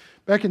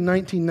 Back in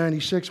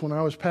 1996, when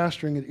I was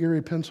pastoring at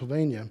Erie,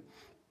 Pennsylvania,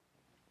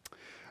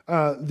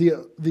 the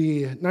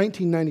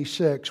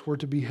 1996 were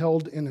to be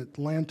held in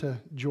Atlanta,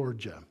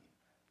 Georgia.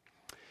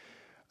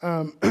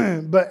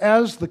 But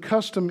as the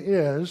custom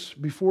is,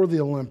 before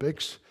the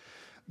Olympics,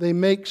 they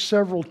make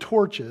several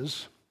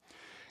torches,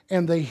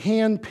 and they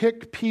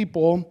hand-pick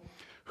people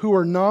who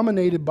are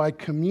nominated by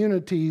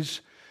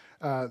communities,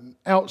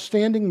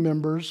 outstanding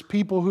members,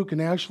 people who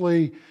can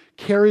actually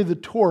carry the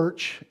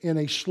torch in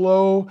a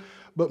slow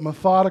but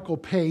methodical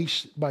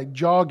pace by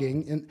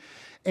jogging.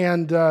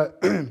 And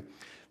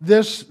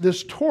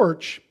this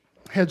torch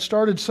had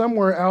started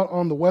somewhere out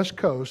on the West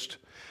Coast,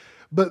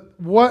 but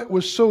what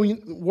was so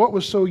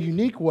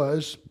unique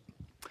was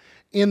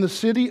in the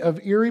city of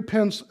Erie,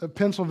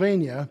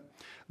 Pennsylvania,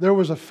 there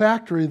was a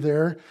factory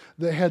there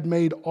that had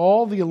made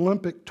all the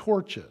Olympic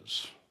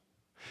torches.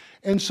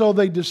 And so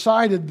they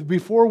decided,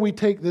 before we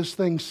take this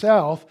thing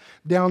south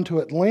down to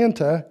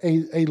Atlanta,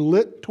 a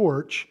lit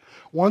torch,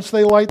 once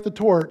they light the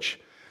torch,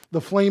 the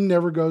flame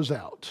never goes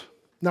out.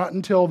 Not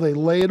until they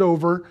lay it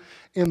over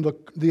in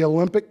the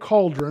Olympic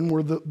cauldron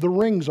where the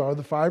rings are,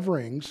 the 5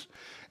 rings.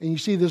 And you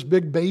see this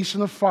big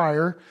basin of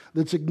fire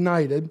that's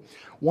ignited.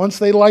 Once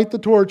they light the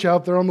torch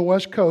out there on the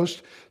West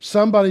Coast,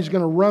 somebody's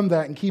going to run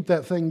that and keep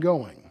that thing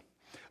going.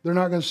 They're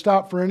not going to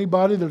stop for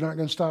anybody. They're not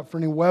going to stop for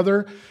any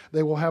weather.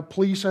 They will have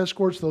police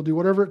escorts. They'll do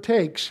whatever it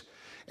takes,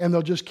 and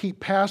they'll just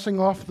keep passing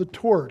off the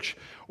torch,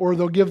 or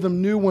they'll give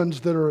them new ones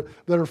that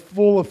are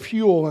full of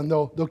fuel, and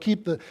they'll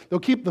keep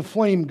the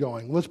flame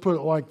going. Let's put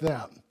it like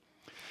that.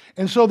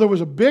 And so there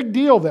was a big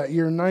deal that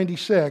year in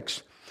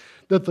 '96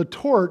 that the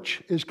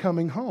torch is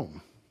coming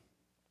home.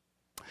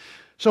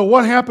 So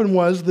what happened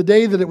was, the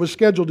day that it was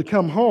scheduled to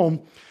come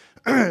home,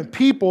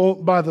 people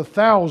by the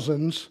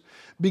thousands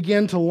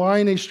began to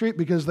line a street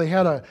because they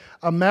had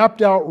a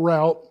mapped out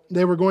route.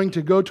 They were going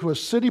to go to a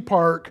city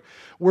park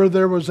where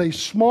there was a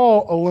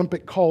small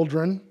Olympic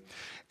cauldron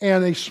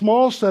and a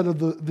small set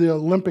of the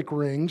Olympic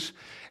rings.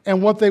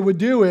 And what they would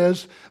do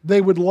is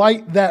they would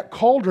light that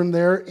cauldron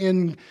there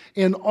in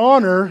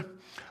honor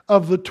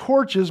of the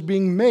torches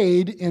being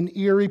made in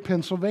Erie,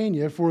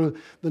 Pennsylvania for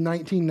the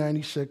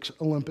 1996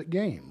 Olympic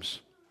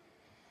Games.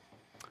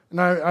 And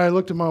I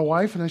looked at my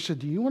wife and I said,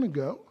 do you want to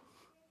go?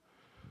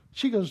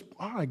 She goes,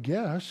 oh, I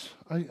guess.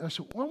 I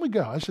said, why don't we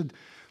go? I said,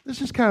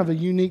 this is kind of a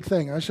unique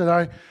thing. I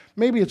said,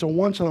 maybe it's a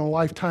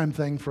once-in-a-lifetime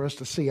thing for us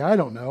to see. I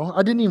don't know.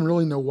 I didn't even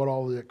really know what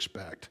all to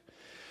expect.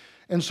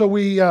 And so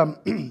we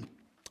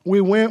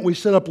went, we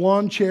set up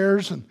lawn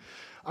chairs, and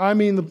I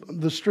mean,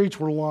 the streets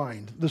were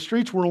lined. The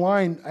streets were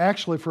lined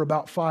actually for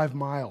about 5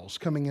 miles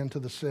coming into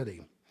the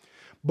city.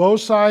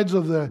 Both sides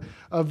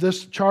of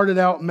this charted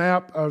out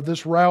map of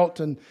this route,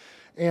 and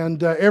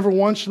every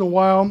once in a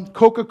while,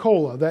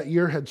 Coca-Cola that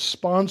year had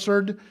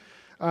sponsored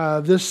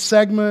this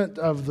segment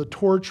of the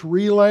torch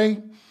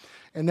relay.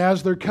 And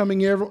as they're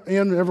coming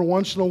in every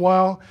once in a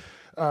while,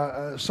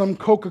 some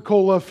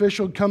Coca-Cola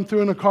official would come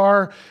through in a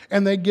car,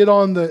 and they would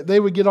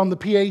get on the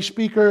PA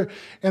speaker,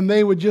 and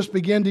they would just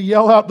begin to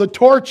yell out, "The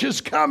torch is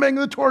coming!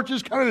 The torch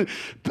is coming!"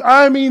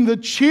 I mean, the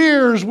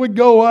cheers would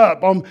go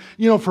up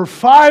for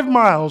 5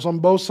 miles on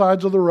both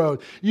sides of the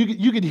road.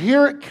 You could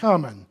hear it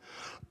coming.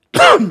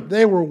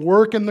 They were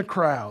working the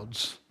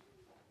crowds.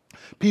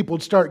 People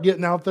would start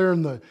getting out there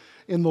in the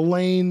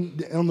lane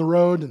on the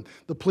road, and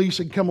the police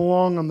would come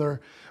along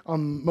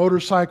on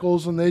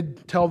motorcycles, and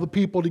they'd tell the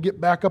people to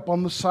get back up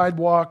on the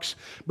sidewalks.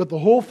 But the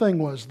whole thing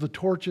was, the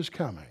torch is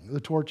coming.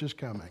 The torch is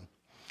coming.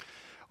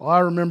 Well, I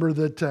remember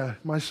that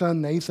my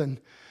son Nathan,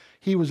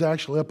 he was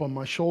actually up on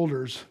my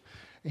shoulders.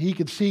 And he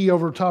could see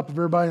over top of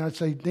everybody, and I'd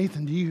say,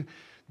 "Nathan, do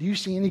you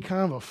see any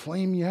kind of a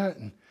flame yet?"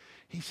 And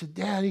he said,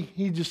 "Daddy,"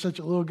 he's just such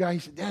a little guy. He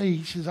said, "Daddy,"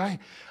 he says,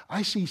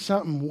 I see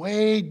something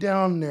way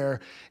down there,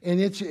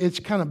 and it's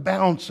kind of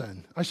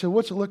bouncing." I said,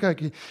 "What's it look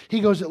like?" He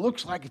goes, "It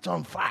looks like it's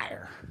on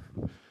fire."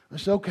 I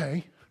said,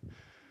 "Okay."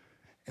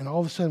 And all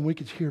of a sudden, we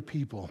could hear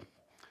people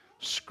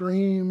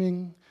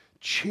screaming,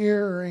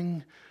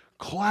 cheering,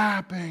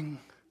 clapping.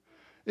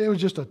 It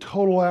was just a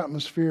total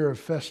atmosphere of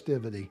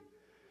festivity.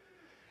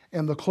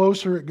 And the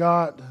closer it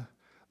got,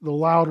 the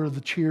louder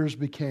the cheers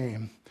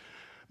became.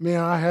 Man,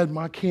 I had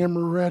my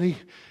camera ready,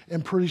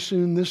 and pretty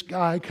soon this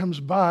guy comes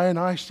by and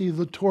I see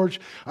the torch.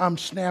 I'm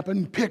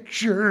snapping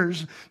pictures.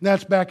 And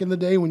that's back in the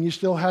day when you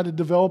still had to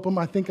develop them.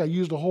 I think I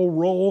used a whole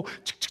roll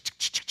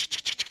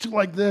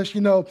like this,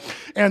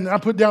 and I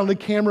put down the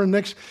camera. And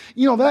next,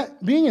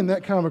 that being in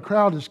that kind of a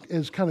crowd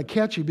is kind of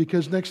catchy,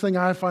 because next thing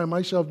I find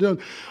myself doing,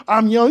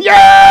 I'm yelling,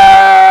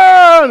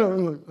 yeah!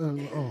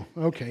 Oh,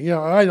 okay.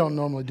 I don't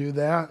normally do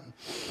that.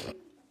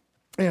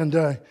 And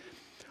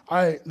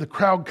the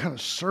crowd kind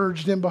of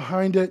surged in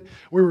behind it.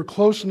 We were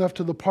close enough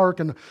to the park,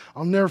 and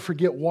I'll never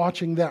forget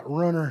watching that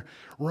runner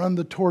run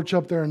the torch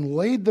up there and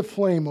laid the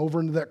flame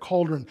over into that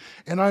cauldron.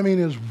 And I mean,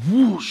 it was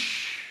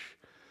whoosh,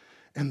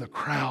 and the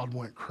crowd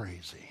went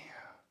crazy.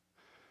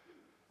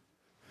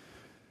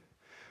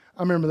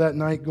 I remember that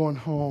night going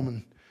home,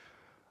 and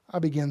I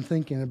began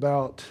thinking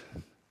about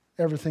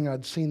everything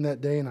I'd seen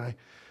that day, and I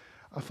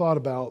thought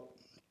about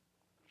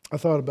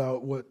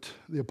what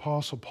the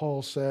Apostle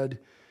Paul said.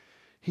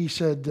 He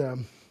said,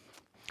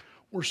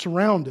 we're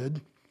surrounded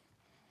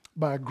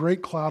by a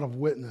great cloud of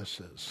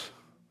witnesses,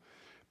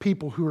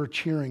 people who are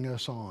cheering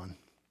us on.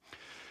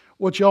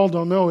 What y'all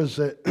don't know is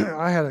that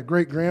I had a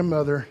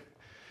great-grandmother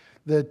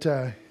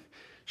that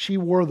she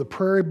wore the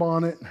prairie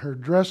bonnet. Her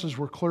dresses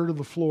were clear to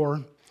the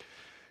floor.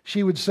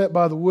 She would sit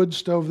by the wood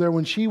stove there.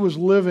 When she was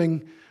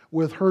living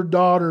with her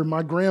daughter,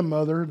 my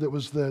grandmother, that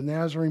was the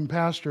Nazarene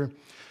pastor,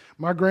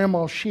 my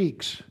grandma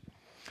Sheeks,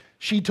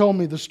 she told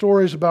me the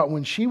stories about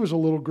when she was a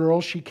little girl.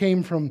 She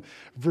came from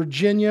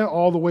Virginia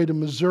all the way to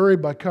Missouri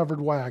by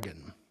covered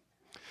wagon.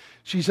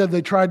 She said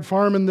they tried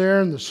farming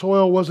there and the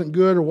soil wasn't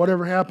good or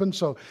whatever happened,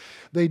 so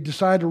they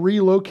decided to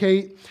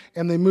relocate,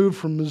 and they moved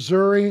from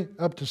Missouri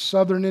up to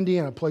southern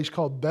Indiana, a place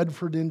called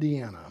Bedford,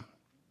 Indiana.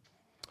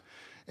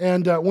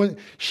 And when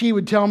she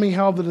would tell me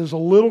how that as a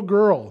little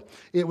girl,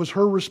 it was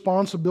her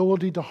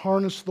responsibility to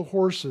harness the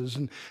horses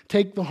and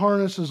take the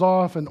harnesses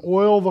off and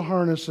oil the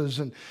harnesses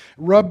and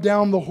rub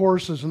down the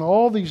horses and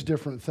all these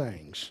different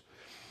things.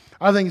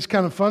 I think it's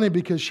kind of funny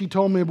because she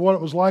told me what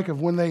it was like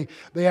of when they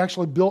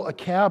actually built a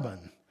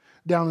cabin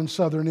down in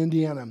southern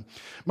Indiana.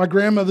 My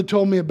grandmother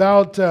told me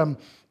about,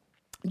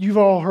 you've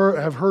all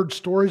have heard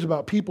stories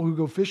about people who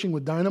go fishing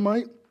with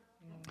dynamite.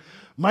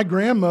 My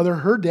grandmother,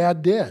 her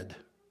dad did.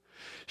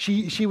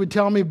 She would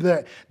tell me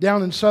that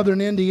down in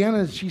southern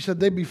Indiana, she said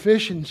they'd be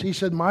fishing. She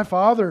said my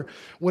father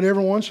would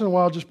every once in a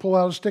while just pull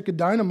out a stick of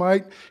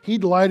dynamite.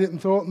 He'd light it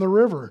and throw it in the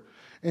river.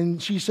 And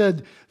she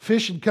said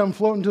fish would come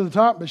floating to the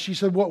top, but she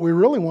said what we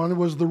really wanted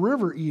was the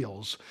river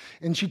eels.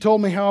 And she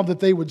told me how that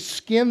they would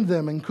skin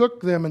them and cook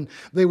them and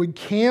they would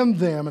can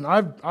them. And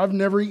I've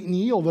never eaten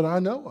eel that I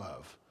know of.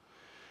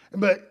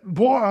 But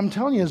boy, I'm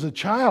telling you, as a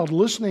child,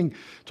 listening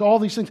to all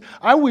these things,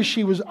 I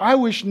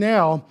wish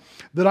now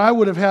that I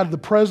would have had the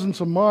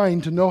presence of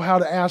mind to know how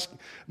to ask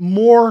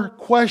more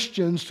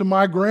questions to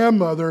my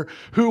grandmother,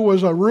 who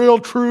was a real,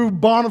 true,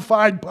 bona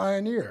fide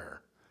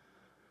pioneer.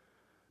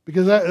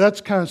 Because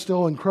that's kind of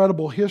still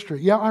incredible history.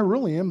 Yeah, I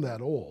really am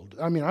that old.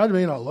 I mean, I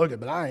may not look it,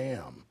 but I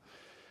am.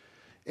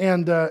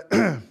 And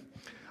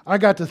I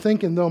got to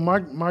thinking, though,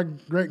 my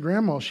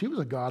great-grandma, she was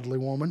a godly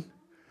woman.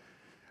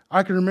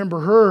 I can remember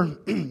her,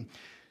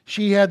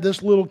 she had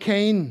this little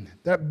cane,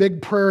 that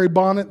big prairie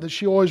bonnet that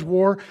she always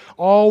wore,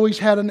 always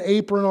had an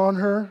apron on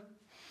her.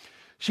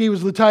 She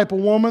was the type of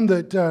woman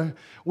that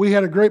we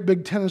had a great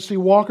big Tennessee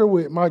Walker.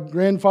 My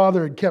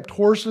grandfather had kept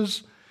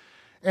horses,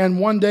 and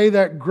one day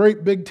that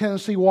great big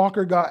Tennessee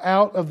Walker got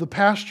out of the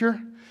pasture.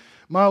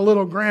 My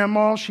little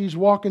grandma, she's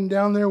walking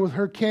down there with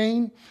her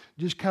cane,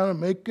 just kind of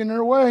making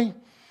her way.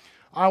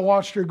 I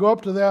watched her go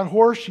up to that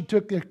horse. She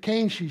took the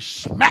cane. She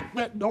smacked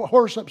that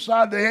horse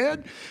upside the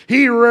head.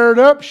 He reared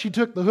up. She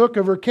took the hook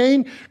of her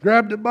cane,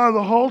 grabbed it by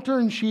the halter,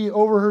 and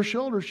over her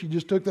shoulder, she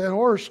just took that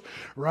horse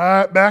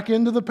right back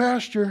into the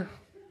pasture.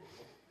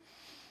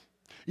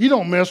 You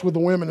don't mess with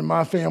the women in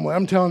my family.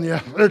 I'm telling you,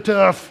 they're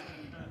tough.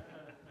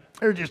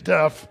 They're just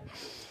tough.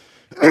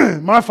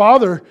 My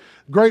father,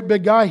 great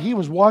big guy, he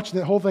was watching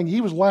that whole thing.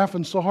 He was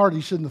laughing so hard.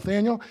 He said,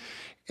 Nathaniel,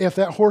 if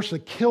that horse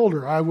had killed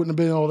her, I wouldn't have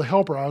been able to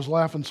help her. I was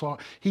laughing so hard.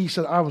 He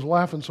said, I was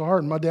laughing so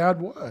hard, and my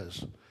dad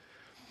was.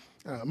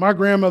 My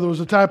grandmother was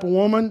the type of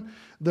woman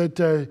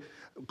that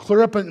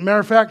clear up. Matter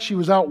of fact, she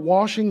was out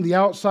washing the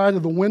outside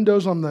of the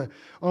windows on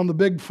the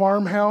big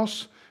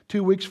farmhouse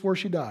 2 weeks before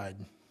she died.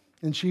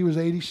 And she was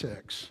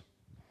 86.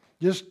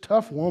 Just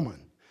tough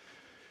woman.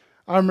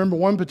 I remember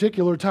one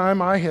particular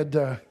time I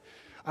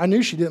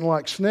knew she didn't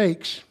like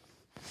snakes.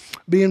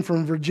 Being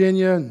from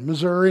Virginia and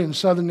Missouri and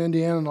southern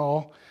Indiana and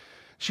all,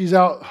 she's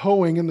out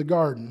hoeing in the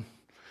garden.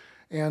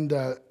 And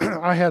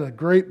I had a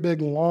great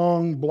big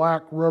long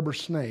black rubber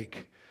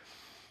snake.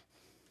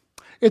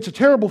 It's a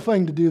terrible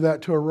thing to do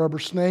that to a rubber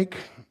snake.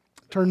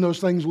 Turn those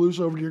things loose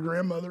over to your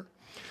grandmother.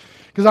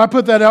 Because I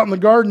put that out in the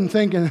garden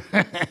thinking,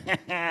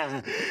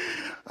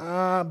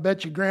 I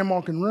bet you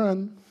Grandma can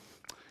run.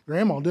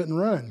 Grandma didn't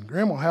run.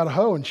 Grandma had a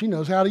hoe and she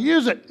knows how to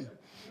use it.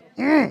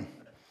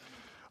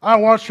 I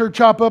watched her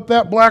chop up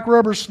that black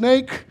rubber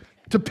snake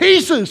to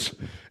pieces.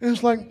 And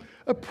it's like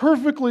a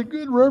perfectly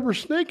good rubber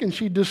snake and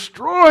she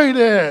destroyed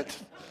it.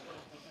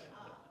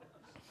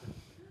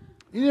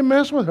 You didn't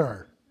mess with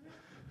her.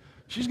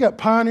 She's got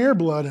pioneer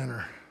blood in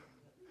her.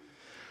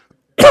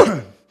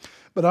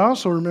 But I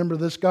also remember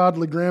this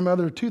godly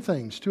grandmother. Two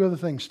other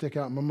things stick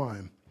out in my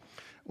mind.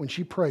 When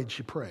she prayed,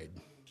 she prayed.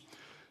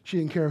 She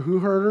didn't care who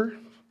heard her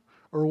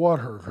or what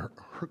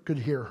could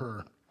hear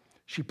her.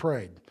 She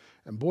prayed.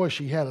 And boy,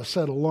 she had a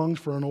set of lungs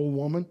for an old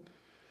woman.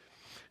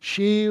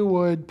 She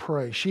would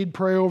pray. She'd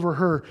pray over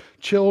her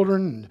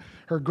children and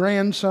her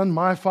grandson,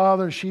 my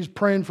father. She's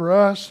praying for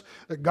us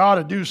that God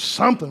would do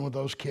something with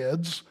those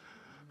kids.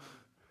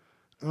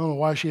 I don't know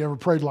why she ever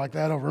prayed like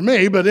that over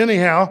me, but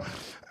anyhow,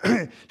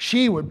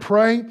 she would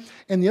pray.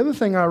 And the other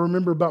thing I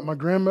remember about my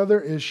grandmother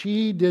is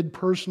she did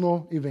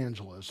personal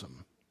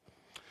evangelism.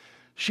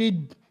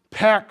 She'd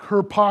pack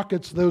her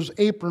pockets, those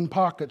apron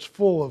pockets,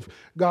 full of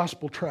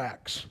gospel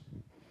tracts.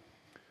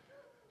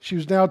 She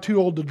was now too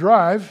old to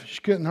drive. She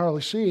couldn't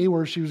hardly see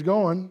where she was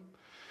going.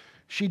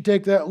 She'd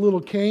take that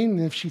little cane,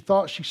 and if she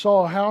thought she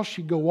saw a house,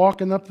 she'd go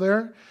walking up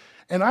there.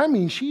 And I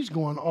mean, she's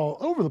going all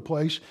over the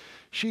place.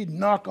 She'd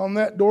knock on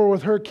that door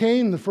with her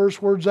cane. The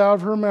first words out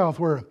of her mouth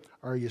were,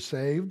 "Are you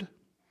saved?"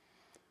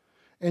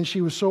 And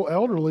she was so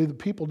elderly that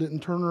people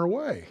didn't turn her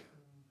away.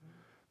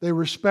 They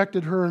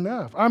respected her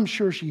enough. I'm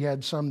sure she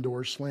had some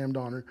doors slammed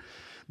on her.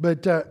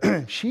 But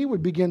she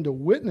would begin to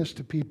witness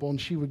to people,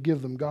 and she would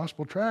give them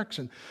gospel tracts.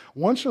 And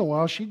once in a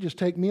while, she'd just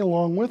take me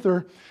along with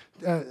her.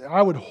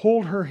 I would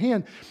hold her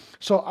hand.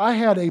 So I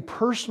had a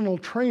personal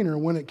trainer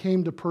when it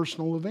came to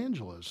personal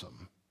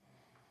evangelism.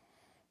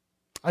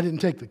 I didn't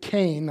take the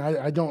cane.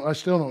 I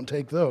still don't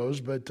take those.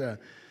 But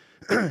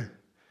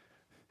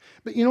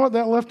but you know what?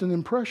 That left an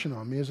impression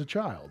on me as a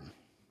child.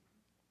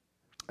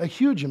 A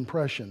huge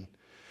impression.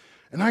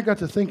 And I got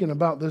to thinking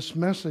about this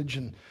message,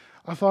 and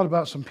I thought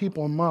about some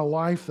people in my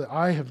life that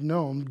I have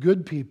known,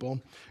 good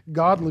people,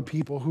 godly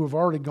people who have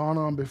already gone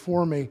on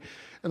before me.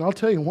 And I'll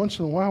tell you, once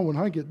in a while when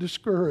I get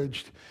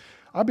discouraged,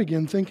 I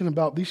begin thinking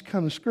about these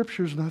kind of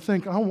scriptures, and I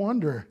think, I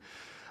wonder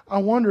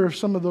if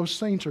some of those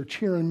saints are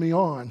cheering me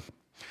on.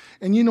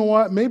 And you know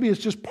what? Maybe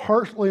it's just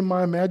partly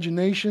my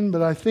imagination,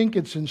 but I think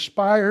it's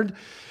inspired.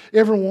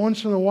 Every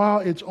once in a while,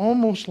 it's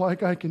almost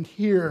like I can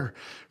hear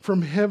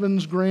from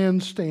heaven's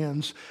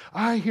grandstands.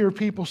 I hear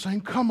people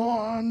saying, "Come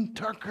on,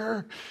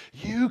 Tucker,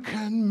 you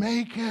can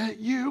make it,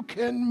 you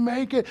can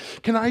make it."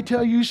 Can I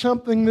tell you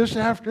something this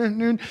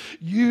afternoon?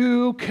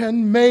 You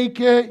can make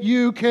it,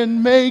 you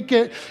can make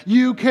it,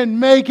 you can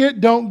make it.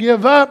 Don't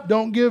give up,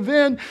 don't give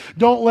in,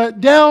 don't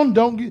let down,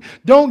 don't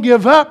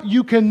give up.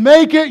 You can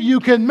make it, you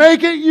can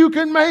make it, you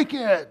can make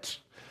it.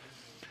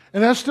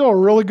 And that's still a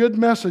really good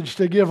message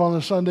to give on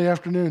a Sunday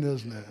afternoon,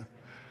 isn't it?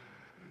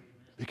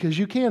 Because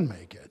you can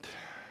make it.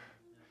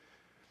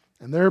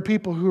 And there are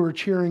people who are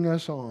cheering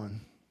us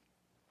on.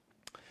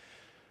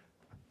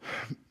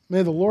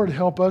 May the Lord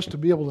help us to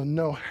be able to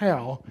know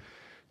how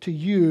to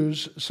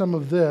use some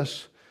of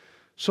this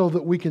so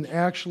that we can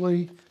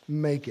actually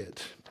make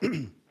it.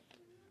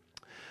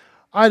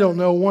 I don't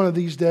know, one of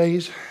these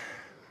days,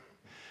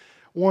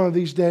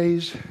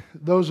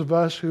 those of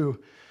us who,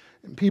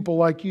 people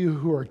like you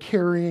who are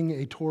carrying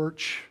a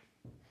torch,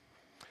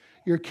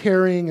 you're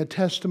carrying a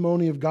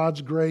testimony of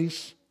God's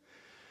grace.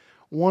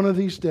 One of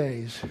these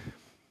days,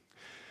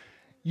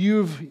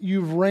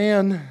 you've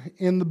ran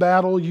in the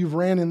battle, you've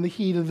ran in the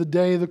heat of the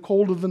day, the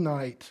cold of the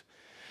night.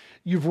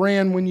 You've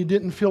ran when you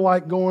didn't feel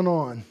like going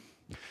on.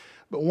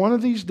 But one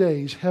of these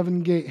days,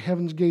 heaven's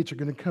gates are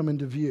going to come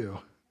into view.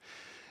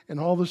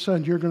 And all of a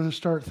sudden, you're going to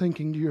start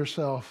thinking to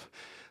yourself,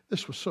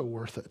 this was so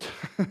worth it.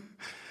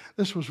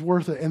 This was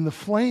worth it. And the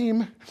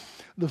flame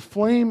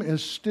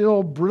is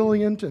still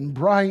brilliant and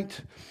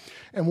bright.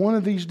 And one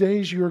of these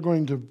days you're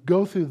going to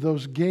go through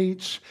those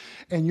gates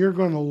and you're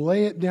going to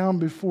lay it down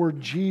before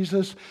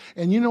Jesus.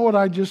 And you know what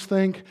I just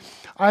think?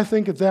 I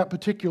think at that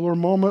particular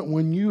moment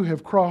when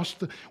you've crossed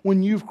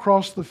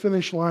the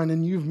finish line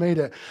and you've made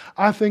it,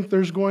 I think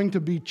there's going to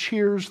be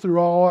cheers through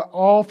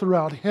all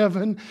throughout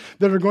heaven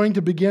that are going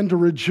to begin to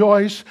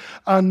rejoice.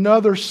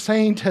 Another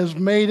saint has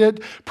made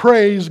it.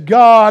 Praise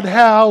God.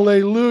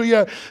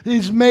 Hallelujah.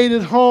 He's made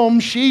it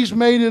home. She's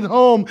made it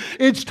home.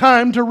 It's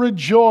time to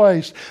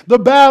rejoice. The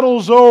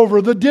battle's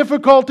over. The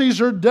difficulties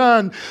are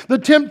done. The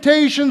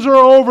temptations are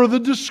over. The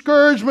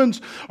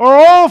discouragements are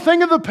all a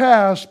thing of the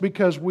past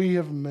because we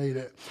have made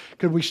it.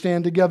 Could we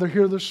stand together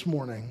here this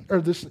morning,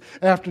 or this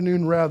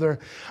afternoon rather?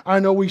 I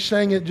know we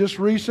sang it just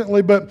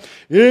recently, but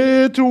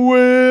it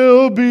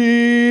will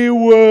be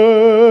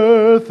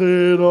worth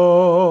it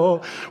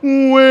all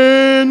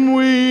when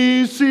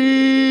we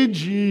see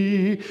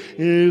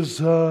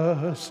Jesus.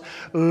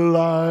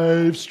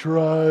 Life's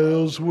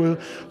trials will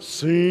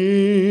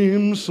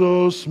seem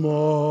so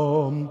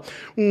small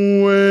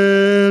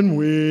when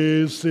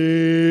we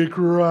see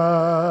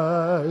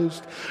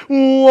Christ.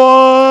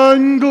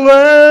 One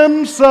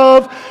glimpse of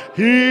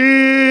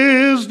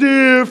His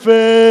dear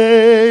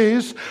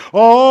face,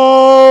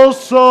 all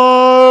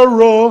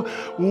sorrow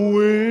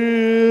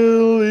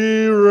will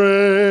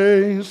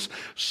erase.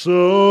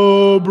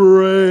 So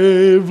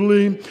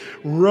bravely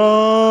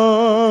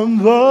run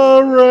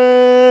the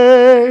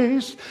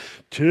race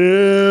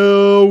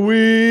till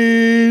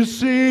we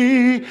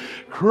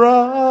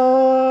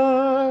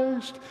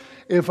Christ.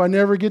 If I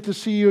never get to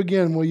see you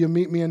again, will you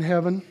meet me in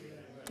heaven?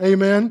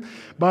 Amen.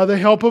 By the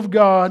help of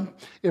God,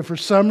 if for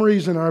some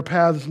reason our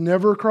paths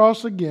never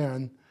cross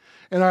again,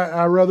 and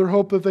I rather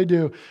hope that they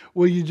do,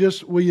 will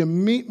you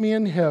meet me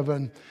in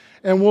heaven?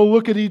 And we'll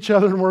look at each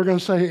other and we're going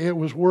to say it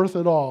was worth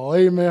it all.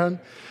 Amen.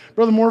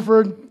 Brother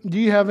Morford, do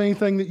you have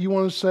anything that you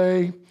want to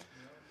say?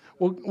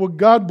 Well,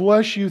 God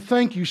bless you.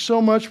 Thank you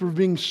so much for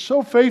being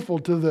so faithful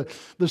to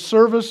the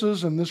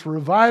services and this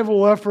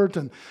revival effort.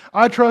 And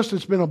I trust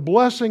it's been a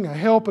blessing, a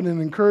help, and an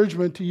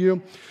encouragement to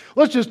you.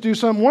 Let's just do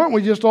something. Why don't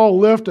we just all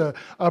lift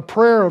a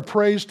prayer of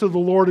praise to the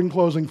Lord in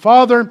closing.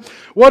 Father,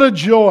 what a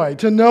joy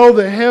to know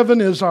that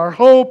heaven is our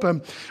hope.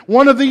 And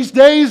one of these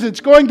days,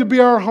 it's going to be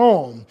our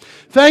home.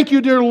 Thank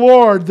you, dear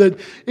Lord, that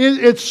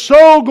it's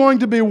so going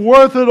to be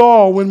worth it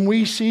all when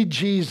we see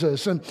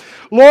Jesus. And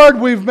Lord,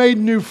 we've made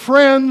new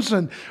friends,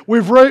 and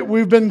we've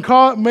been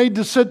made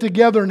to sit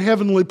together in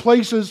heavenly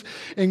places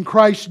in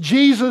Christ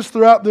Jesus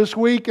throughout this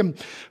week. And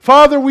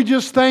Father, we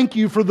just thank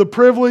you for the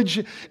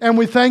privilege, and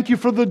we thank you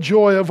for the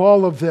joy of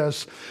all of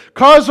this.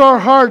 Cause our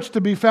hearts to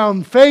be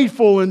found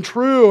faithful and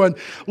true. And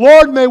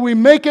Lord, may we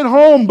make it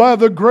home by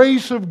the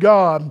grace of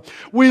God.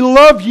 We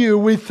love you.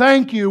 We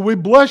thank you. We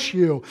bless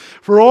you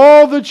for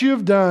all that you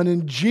have done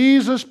in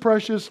Jesus'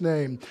 precious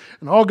name.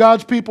 And all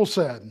God's people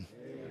said,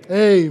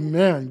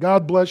 Amen.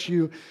 God bless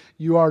you.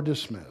 You are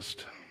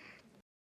dismissed.